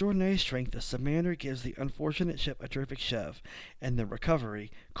 With extraordinary strength, the submariner gives the unfortunate ship a terrific shove, and the Recovery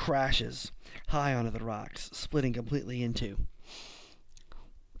crashes high onto the rocks, splitting completely in two.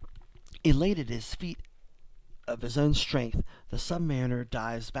 Elated at his feat of his own strength, the submariner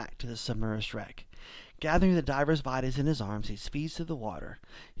dives back to the submerged wreck. Gathering the divers' bodies in his arms, he speeds through the water.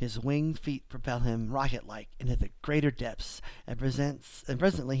 His winged feet propel him rocket-like into the greater depths, and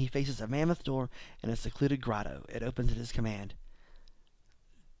presently he faces a mammoth door in a secluded grotto. It opens at his command.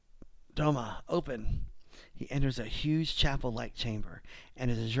 Doma, open. He enters a huge chapel-like chamber, and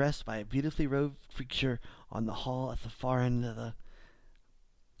is addressed by a beautifully robed creature on the throne at the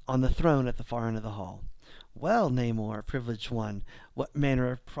far end of the hall. Well, Namor, privileged one, what manner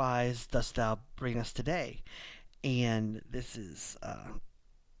of prize dost thou bring us today? And this is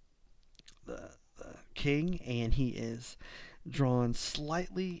the king, and he is drawn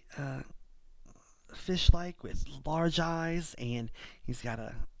slightly fish-like with large eyes, and he's got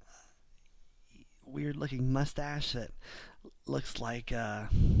a weird-looking mustache that looks like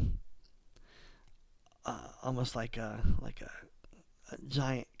almost like a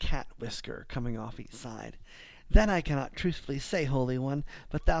giant cat whisker coming off each side. That I cannot truthfully say, Holy One,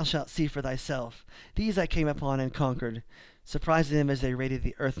 but thou shalt see for thyself. These I came upon and conquered, surprising them as they raided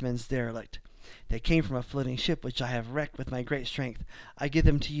the Earthmen's derelict. They came from a floating ship which I have wrecked with my great strength. I give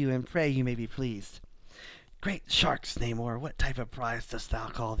them to you, and pray you may be pleased. Great sharks, Namor, what type of prize dost thou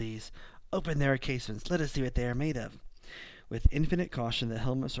call these? Open their casements, let us see what they are made of. With infinite caution the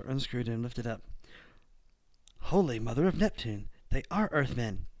helmets are unscrewed and lifted up. Holy Mother of Neptune, they are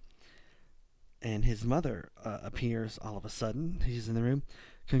Earthmen. And his mother appears all of a sudden. She's in the room.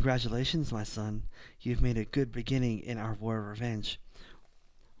 Congratulations, my son. You've made a good beginning in our war of revenge.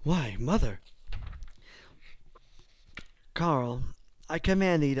 Why, mother! Carl, I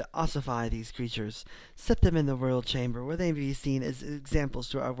command thee to ossify these creatures. Set them in the royal chamber, where they may be seen as examples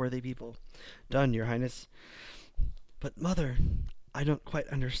to our worthy people. Done, your highness. But, mother, I don't quite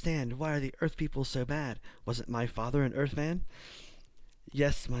understand. Why are the Earth people so bad? Wasn't my father an Earthman?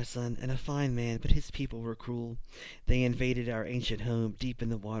 Yes, my son, and a fine man, but his people were cruel. They invaded our ancient home deep in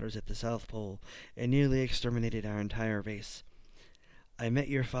the waters at the South Pole, and nearly exterminated our entire race. I met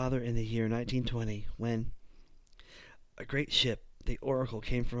your father in the year 1920, when a great ship, the Oracle,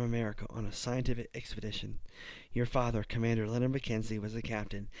 came from America on a scientific expedition. Your father, Commander Leonard Mackenzie, was the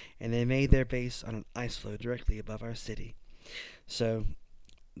captain, and they made their base on an ice floe directly above our city. So,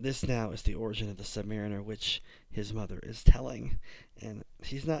 this now is the origin of the Submariner, which his mother is telling. And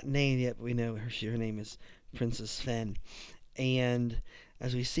she's not named yet, but we know her name is Princess Fen. And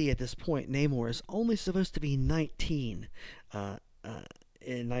as we see at this point, Namor is only supposed to be 19 in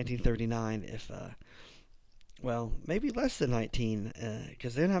 1939, if well, maybe less than 19,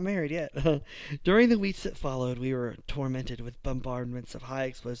 because they're not married yet. During the weeks that followed, we were tormented with bombardments of high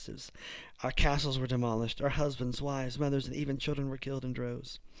explosives. Our castles were demolished. Our husbands, wives, mothers, and even children were killed in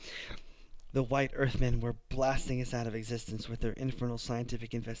droves. The white Earthmen were blasting us out of existence with their infernal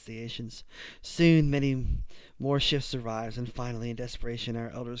scientific investigations. Soon, many more ships arrived, and finally, in desperation,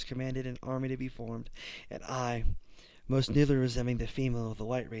 our elders commanded an army to be formed, and I, most nearly resembling the female of the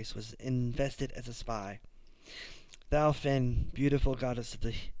white race, was invested as a spy. Thou, Fen, beautiful goddess of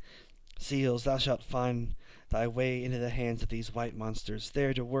the seals, thou shalt find thy way into the hands of these white monsters,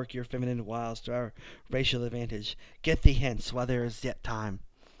 there to work your feminine wiles to our racial advantage. Get thee hence, while there is yet time.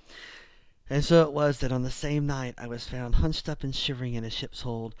 And so it was that on the same night I was found hunched up and shivering in a ship's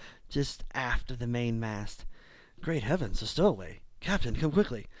hold, just aft of the main mast. Great heavens, a stowaway! Captain, come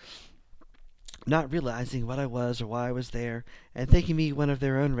quickly! Not realizing what I was or why I was there, and thinking me one of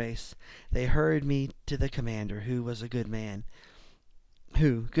their own race, they hurried me to the commander, who was a good man,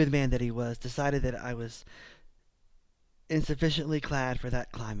 good man that he was, decided that I was insufficiently clad for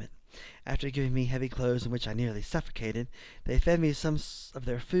that climate. After giving me heavy clothes in which I nearly suffocated, they fed me some of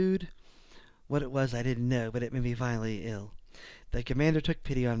their food. What it was I didn't know, but it made me violently ill. The commander took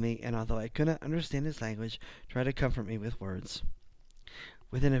pity on me, and although I could not understand his language, tried to comfort me with words.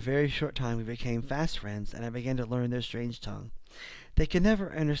 Within a very short time we became fast friends, and I began to learn their strange tongue. They could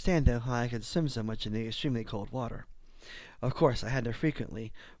never understand, though, how I could swim so much in the extremely cold water. Of course, I had to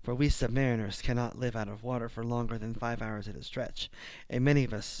frequently, for we submariners cannot live out of water for longer than 5 hours at a stretch, and many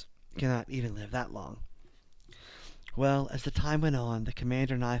of us cannot even live that long. Well, as the time went on, the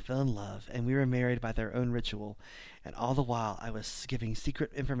commander and I fell in love, and we were married by their own ritual, and all the while I was giving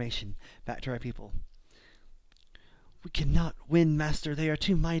secret information back to our people. We cannot win, master. They are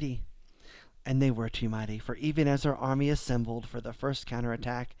too mighty. And they were too mighty, for even as our army assembled for the first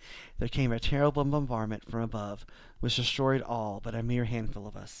counterattack, there came a terrible bombardment from above, which destroyed all but a mere handful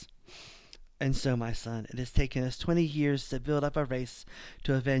of us. And so, my son, it has taken us 20 years to build up a race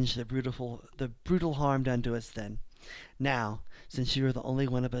to avenge the brutal harm done to us then. Now, since you are the only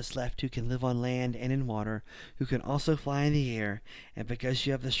one of us left who can live on land and in water, who can also fly in the air, and because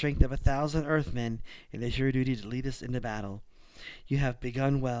you have the strength of 1,000 Earthmen, it is your duty to lead us into battle. You have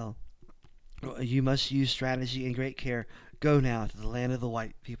begun well. You must use strategy and great care. Go now to the land of the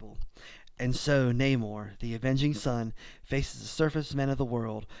white people. And so Namor, the avenging sun, faces the surface men of the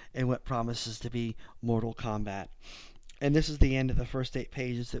world in what promises to be mortal combat. And this is the end of the first 8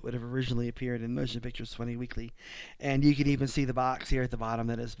 pages that would have originally appeared in Motion Pictures Funny Weekly. And you can even see the box here at the bottom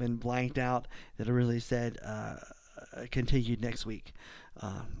that has been blanked out that really said continued next week.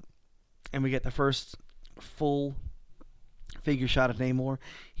 And we get the first full figure shot of Namor.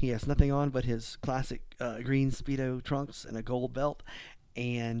 He has nothing on but his classic green Speedo trunks and a gold belt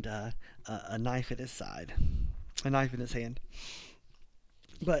and a knife at his side. A knife in his hand.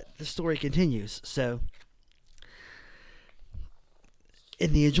 But the story continues. So,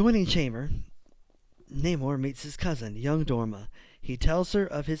 in the adjoining chamber, Namor meets his cousin, young Dorma. He tells her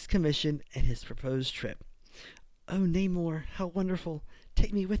of his commission and his proposed trip. Oh, Namor, how wonderful.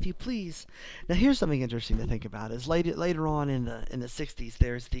 Take me with you, please. Now, here's something interesting to think about. Is later on in the 60s,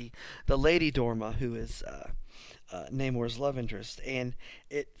 there's the Lady Dorma, who is Namor's love interest. And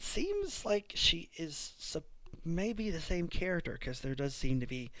it seems like she is maybe the same character, because there does seem to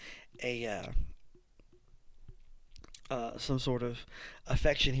be a some sort of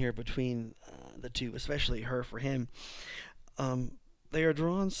affection here between the two, especially her for him. They are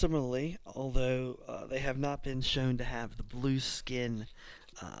drawn similarly, although they have not been shown to have the blue skin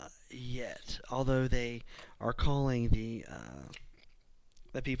yet. Although they are calling the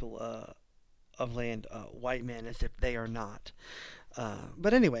the people of land white men, as if they are not.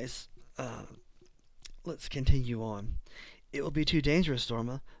 But anyways, let's continue on. It will be too dangerous,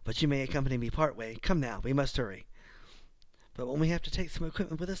 Dorma, but you may accompany me part way. Come now, we must hurry. But won't we have to take some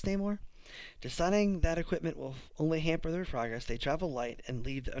equipment with us, Namor? Deciding that equipment will only hamper their progress, they travel light and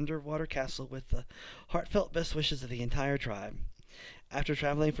leave the underwater castle with the heartfelt best wishes of the entire tribe. After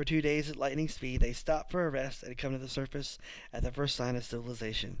traveling for 2 days at lightning speed, they stop for a rest and come to the surface at the first sign of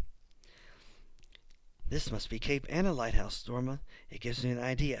civilization. This must be Cape Anna Lighthouse, Dorma. It gives me an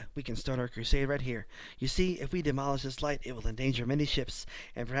idea. We can start our crusade right here. You see, if we demolish this light, it will endanger many ships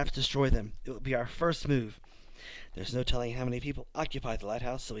and perhaps destroy them. It will be our first move. There's no telling how many people occupy the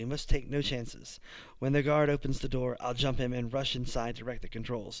lighthouse, so we must take no chances. When the guard opens the door, I'll jump him and rush inside to wreck the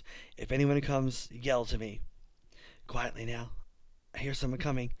controls. If anyone comes, yell to me. Quietly now. I hear someone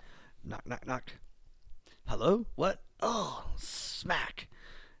coming. Knock, knock, knock. Hello? What? Oh, smack.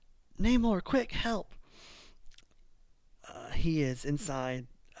 Namor, quick, help. He is inside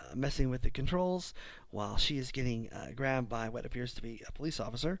messing with the controls while she is getting grabbed by what appears to be a police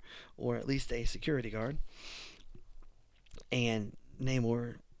officer, or at least a security guard. And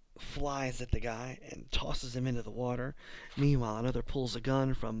Namor flies at the guy and tosses him into the water. Meanwhile, another pulls a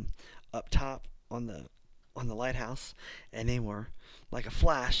gun from up top on the lighthouse, and Namor, like a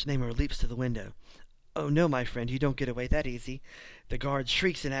flash, Namor leaps to the window. Oh no, my friend, you don't get away that easy. The guard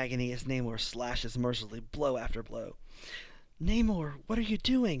shrieks in agony as Namor slashes mercilessly blow after blow. Namor, what are you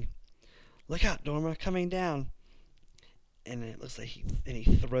doing? Look out, Dorma, coming down. And it looks like he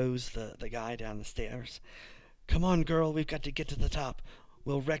throws the guy down the stairs. Come on, girl, we've got to get to the top.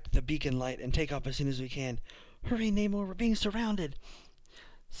 We'll wreck the beacon light and take off as soon as we can. Hurry, Namor, we're being surrounded.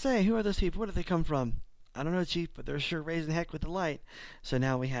 Say, who are those people? Where do they come from? I don't know, Chief, but they're sure raising heck with the light. So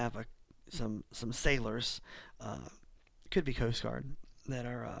now we have some sailors, could be Coast Guard,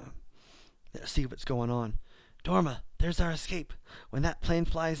 that see what's going on. Dorma, there's our escape. When that plane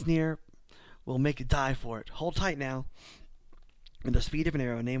flies near, we'll make a dive for it. Hold tight now. With the speed of an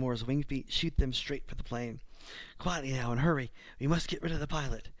arrow, Namor's winged feet shoot them straight for the plane. Quietly now and hurry. We must get rid of the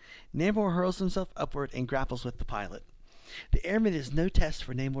pilot. Namor hurls himself upward and grapples with the pilot. The airman is no test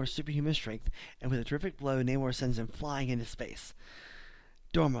for Namor's superhuman strength, and with a terrific blow, Namor sends him flying into space.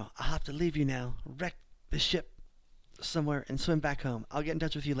 Dorma, I'll have to leave you now. Wreck the ship somewhere and swim back home. I'll get in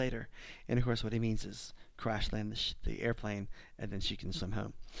touch with you later. And of course what he means is crash land the airplane, and then she can swim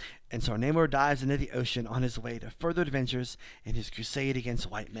home. And so Namor dives into the ocean on his way to further adventures in his crusade against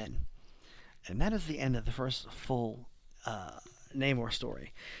white men. And that is the end of the first full Namor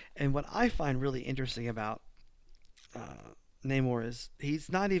story. And what I find really interesting about Namor is he's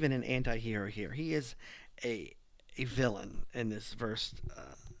not even an anti-hero here. He is a villain in this first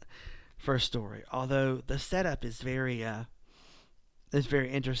story. Although the setup is very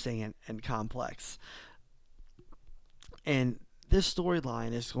interesting and complex. And this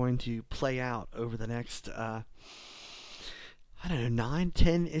storyline is going to play out over the next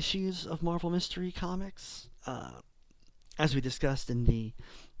 9-10 issues of Marvel Mystery Comics. As we discussed in the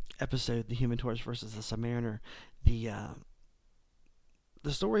episode The Human Torch versus the Submariner, the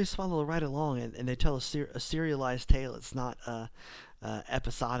stories follow right along, and they tell a serialized tale. It's not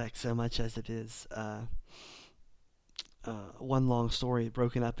episodic so much as it is one long story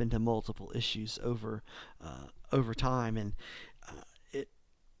broken up into multiple issues over time, and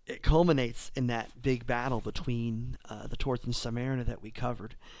it culminates in that big battle between the Torch and Submariner that we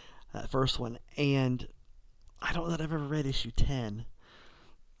covered, that first one. And I don't know that I've ever read issue 10,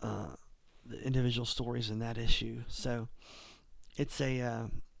 the individual stories in that issue. So it's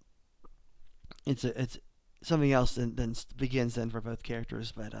something else than begins then for both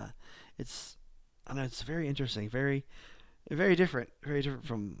characters. But it's very interesting, very different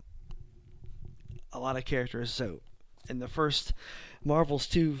from a lot of characters. So in the first, Marvel's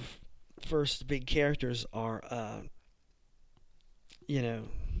two first big characters are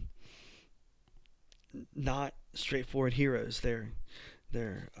not straightforward heroes. They're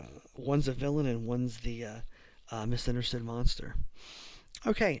one's a villain and one's the misunderstood monster.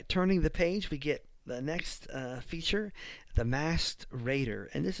 Okay, turning the page, we get the next feature, The Masked Raider,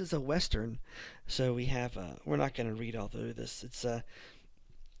 and this is a Western. So we have we're not going to read all through this. It's a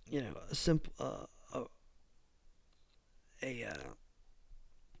simple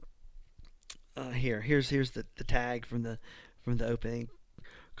here's the tag from the opening.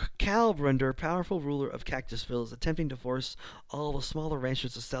 Calbrunder, powerful ruler of Cactusville, is attempting to force all the smaller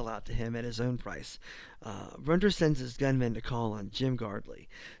ranchers to sell out to him at his own price. Brunder sends his gunmen to call on Jim Gardley.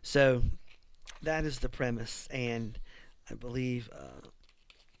 So that is the premise, and I believe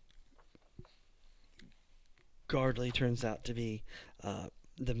Gardley turns out to be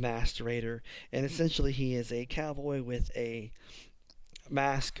the Masked Raider, and essentially he is a cowboy with a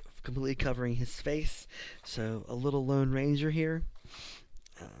mask completely covering his face, so a little Lone Ranger here.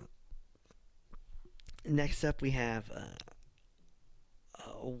 Next up we have a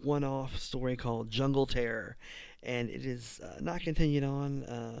one-off story called Jungle Terror, and it is not continued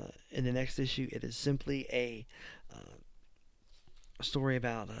on in the next issue. It is simply a story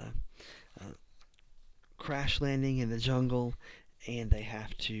about crash landing in the jungle, and they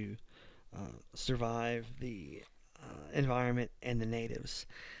have to survive the environment and the natives.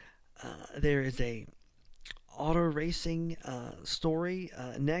 There is a auto racing story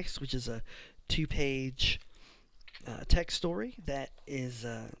next, which is a 2-page text story that is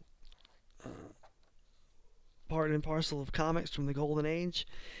part and parcel of comics from the Golden Age,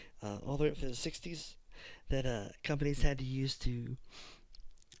 all the way up to the 60s, that companies had to use to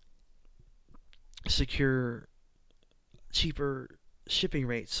secure cheaper shipping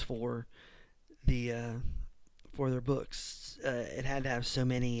rates for their books. It had to have so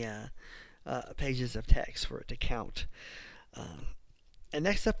many pages of text for it to count. And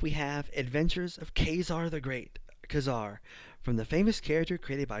next up we have Adventures of Khazar the Great, Khazar, from the famous character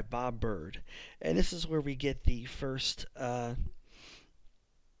created by Bob Bird. And this is where we get the first comic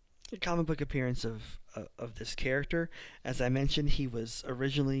book appearance of this character. As I mentioned, he was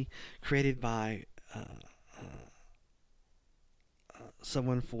originally created by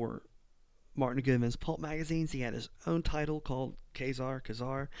someone for Martin Goodman's pulp magazines. He had his own title called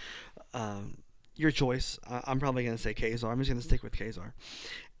Khazar. Your choice. I'm probably going to say Khazar. I'm just going to stick with Khazar.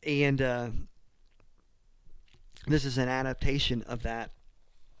 And this is an adaptation of that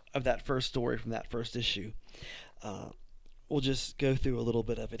first story from that first issue. We'll just go through a little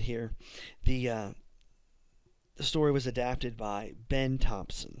bit of it here. The story was adapted by Ben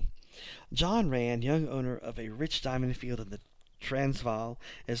Thompson. John Rand, young owner of a rich diamond field in the Transvaal,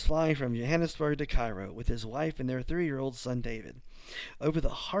 is flying from Johannesburg to Cairo with his wife and their 3-year-old son David. Over the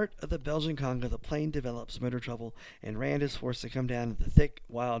heart of the Belgian Congo, the plane develops motor trouble, and Rand is forced to come down to the thick,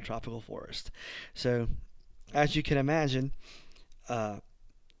 wild tropical forest. So, as you can imagine, the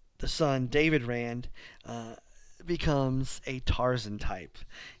son, David Rand, becomes a Tarzan type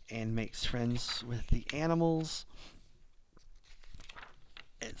and makes friends with the animals,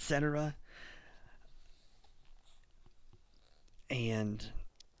 etc. And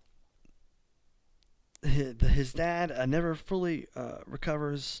his dad never fully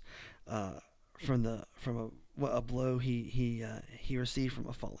recovers from a blow he received from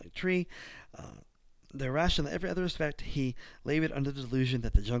a falling tree. Though rational in every other respect, he labored under the delusion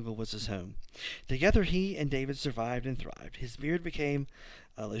that the jungle was his home. Together he and David survived and thrived. His beard became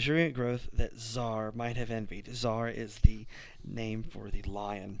a luxuriant growth that Czar might have envied. Czar is the name for the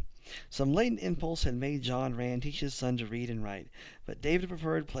lion. Some latent impulse had made John Rand teach his son to read and write, but David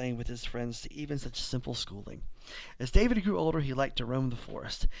preferred playing with his friends to even such simple schooling. As David grew older, he liked to roam the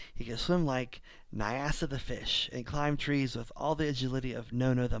forest. He could swim like Nyassa the fish and climb trees with all the agility of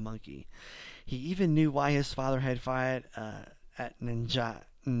Nono the monkey. He even knew why his father had fired at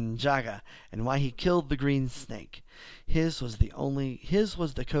Njaga and why he killed the green snake. His was the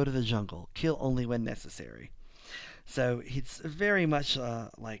code of the jungle: kill only when necessary. So it's very much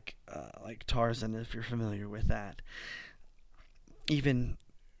like Tarzan, if you're familiar with that. Even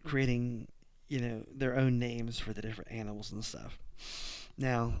creating, their own names for the different animals and stuff.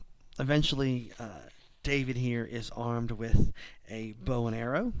 Now, eventually, David here is armed with a bow and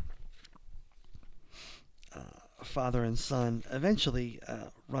arrow. Father and son eventually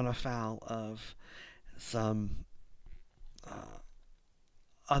run afoul of some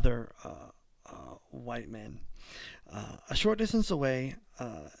other white men. A short distance away,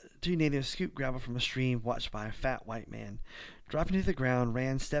 2 natives scooped gravel from a stream watched by a fat white man. Dropping to the ground,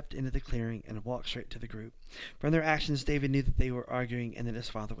 Rand stepped into the clearing and walked straight to the group. From their actions, David knew that they were arguing and that his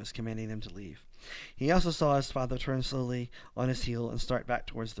father was commanding them to leave. He also saw his father turn slowly on his heel and start back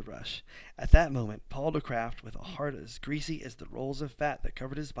towards the rush. At that moment, Paul de Craft, with a heart as greasy as the rolls of fat that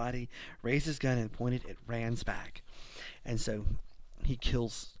covered his body, raised his gun and pointed at Rand's back. And so he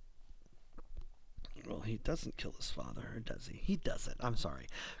kills... Well, he doesn't kill his father, or does he? He doesn't. I'm sorry.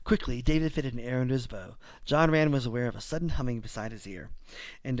 Quickly, David fitted an arrow into his bow. John Rand was aware of a sudden humming beside his ear.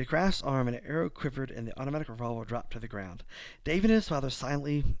 In de Craft's arm, an arrow quivered, and the automatic revolver dropped to the ground. David and his father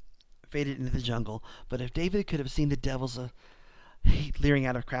silently faded into the jungle, but if David could have seen the devil's hate leering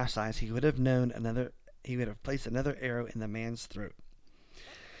out of Craft's eyes, he would have placed another arrow in the man's throat.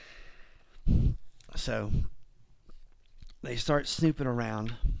 So, they start snooping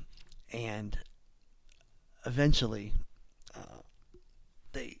around, and eventually,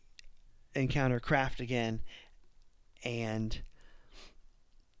 they encounter Kraft again, and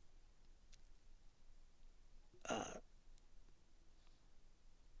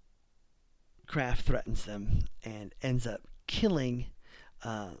Kraft threatens them and ends up killing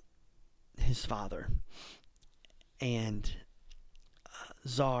his father. And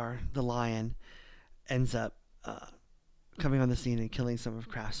Czar, the lion, ends up coming on the scene and killing some of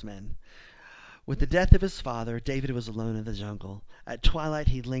Kraft's men. With the death of his father, David was alone in the jungle. At twilight,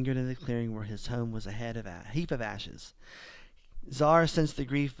 he lingered in the clearing where his home was a heap of ashes. Czar sensed the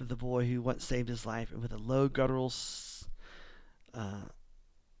grief of the boy who once saved his life, and with a low guttural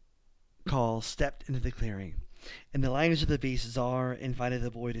call, stepped into the clearing. In the language of the beast, Czar invited the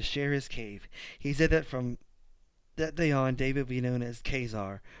boy to share his cave. He said that from that day on, David would be known as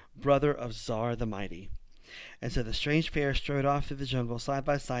Khazar, brother of Czar the Mighty. And so the strange pair strode off through the jungle side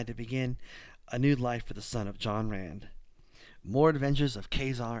by side to begin a new life for the son of John Rand. More adventures of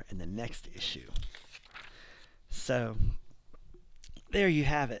Khazar in the next issue. So, there you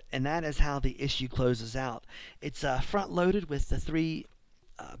have it. And that is how the issue closes out. It's front-loaded with the three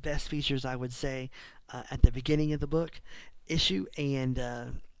best features, I would say, at the beginning of the book issue. And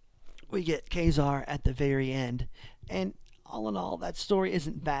we get Khazar at the very end. And all in all, that story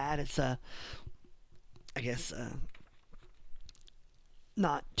isn't bad. It's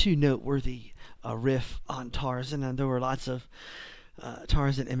not too noteworthy riff on Tarzan, and there were lots of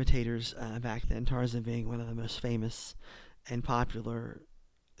Tarzan imitators back then, Tarzan being one of the most famous and popular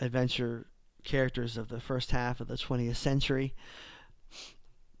adventure characters of the first half of the 20th century,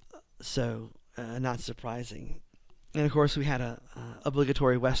 so not surprising. And of course we had a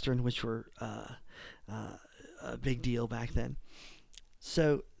obligatory Western, which were a big deal back then.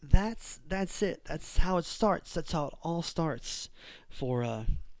 So that's it. That's how it starts. That's how it all starts for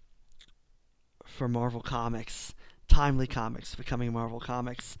Marvel Comics, Timely Comics becoming Marvel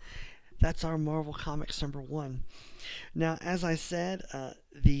Comics. That's our Marvel Comics number 1. Now, as I said,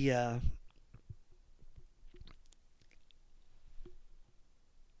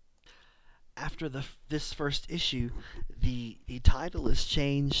 after this first issue, the title is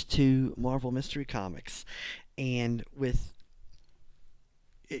changed to Marvel Mystery Comics, and with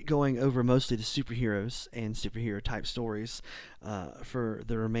it going over mostly the superheroes and superhero type stories for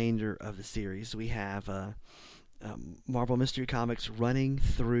the remainder of the series, we have Marvel Mystery Comics running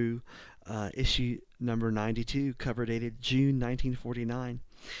through issue number 92, cover dated June 1949.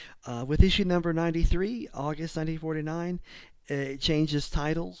 With issue number 93, August 1949, it changes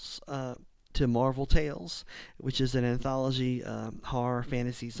titles to Marvel Tales, which is an anthology horror,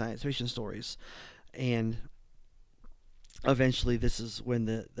 fantasy, science fiction stories. And eventually this is when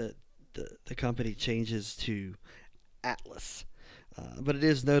the company changes to Atlas. But it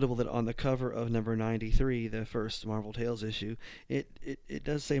is notable that on the cover of number 93, the first Marvel Tales issue, it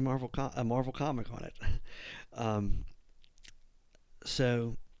does say Marvel Comic on it.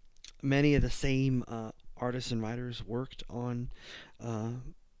 So many of the same artists and writers worked on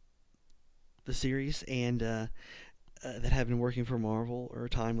the series and that have been working for Marvel or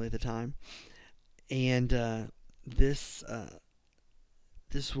Timely at the time. And this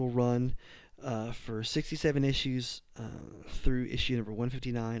will run for 67 issues through issue number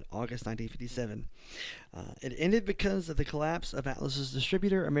 159, August 1957. It ended because of the collapse of Atlas's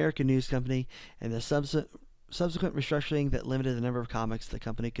distributor, American News Company, and the subsequent restructuring that limited the number of comics the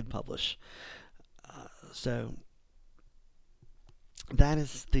company could publish. So that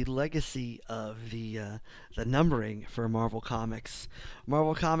is the legacy of the numbering for Marvel Comics.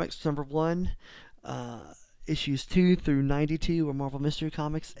 Marvel Comics number 1, issues 2 through 92 were Marvel Mystery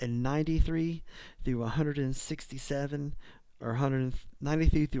Comics, and 93 through 167, or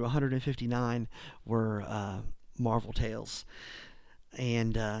 193 through 159 were Marvel Tales.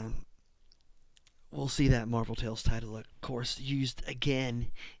 And we'll see that Marvel Tales title, of course, used again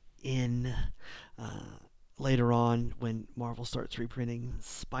in later on when Marvel starts reprinting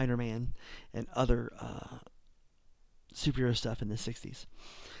Spider-Man and other superhero stuff in the 60s.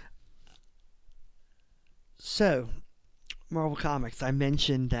 So, Marvel Comics. I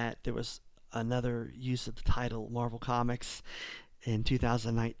mentioned that there was another use of the title Marvel Comics in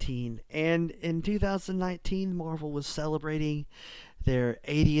 2019. And in 2019, Marvel was celebrating their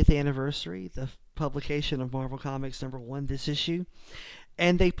 80th anniversary, the publication of Marvel Comics number 1, this issue.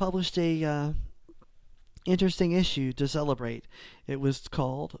 And they published a interesting issue to celebrate. It was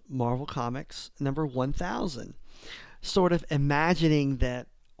called Marvel Comics number 1000. Sort of imagining that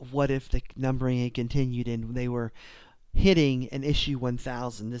what if the numbering had continued and they were hitting an issue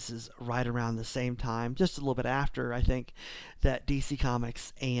 1000. This is right around the same time, just a little bit after, I think, that DC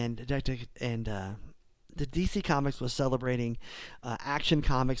Comics and the DC Comics was celebrating Action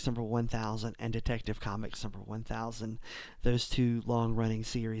Comics number 1000 and Detective Comics number 1000, those two long-running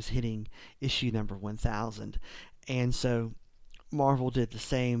series hitting issue number 1000. And so Marvel did the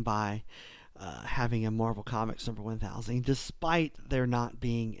same by having a Marvel Comics number 1000, despite there not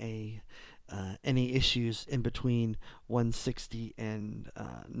being any issues in between 160 and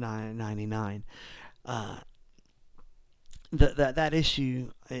 999. That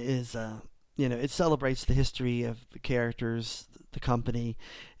issue is, it celebrates the history of the characters, the company.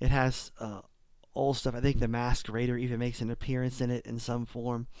 It has old stuff. I think the Masquerader even makes an appearance in it in some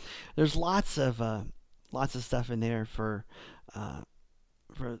form. There's lots of stuff in there for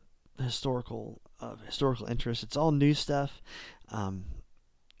historical interest. It's all new stuff. And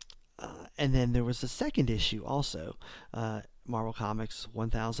then there was a second issue also, Marvel Comics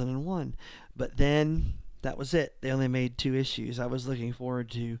 1001. But then that was it. They only made 2 issues. I was looking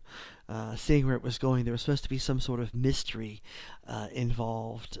forward to seeing where it was going. There was supposed to be some sort of mystery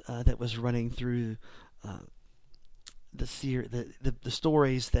involved that was running through the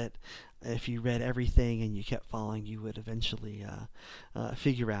stories that if you read everything and you kept following, you would eventually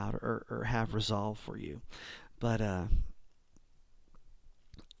figure out or have resolved for you. But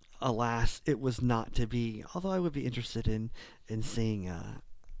alas, it was not to be. Although I would be interested in seeing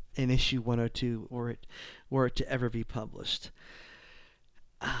in issue 102 were it to ever be published.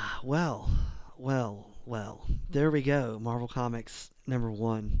 Well, there we go. Marvel Comics number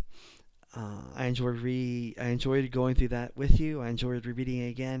 1. I enjoyed going through that with you. I enjoyed rereading it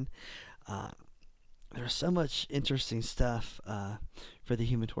again. There's so much interesting stuff for the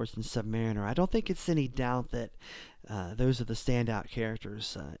Human Torch and Submariner. I don't think it's any doubt that those are the standout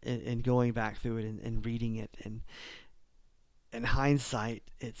characters. In going back through it and reading it, and in hindsight,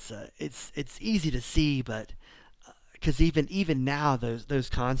 it's easy to see, but because even now those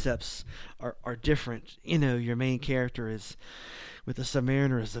concepts are different. Your main character is with the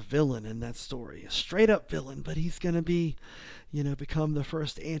Submariner as a villain in that story, a straight up villain, but he's gonna be, become the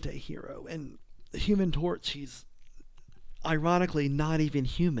first anti-hero. And the Human Torch, he's ironically not even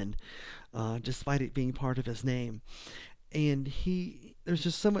human, despite it being part of his name. And there's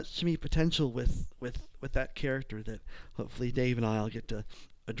just so much to me potential with that character that hopefully Dave and I'll get to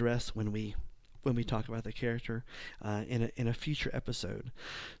address when we talk about the character in a future episode.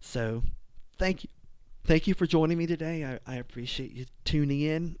 So thank you for joining me today. I appreciate you tuning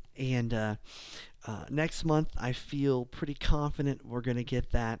in. And next month, I feel pretty confident we're going to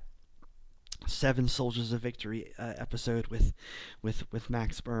get that 7 Soldiers of Victory episode with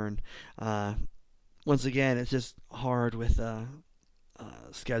Max Byrne. Once again, it's just hard with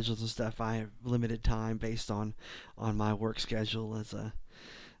schedules and stuff. I have limited time based on my work schedule as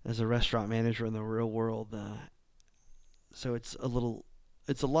a restaurant manager in the real world. So it's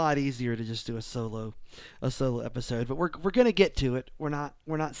a lot easier to just do a solo episode. But we're gonna get to it. We're not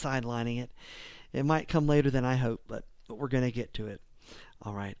sidelining it. It might come later than I hope, but we're gonna get to it.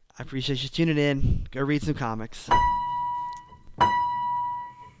 All right. I appreciate you tuning in. Go read some comics.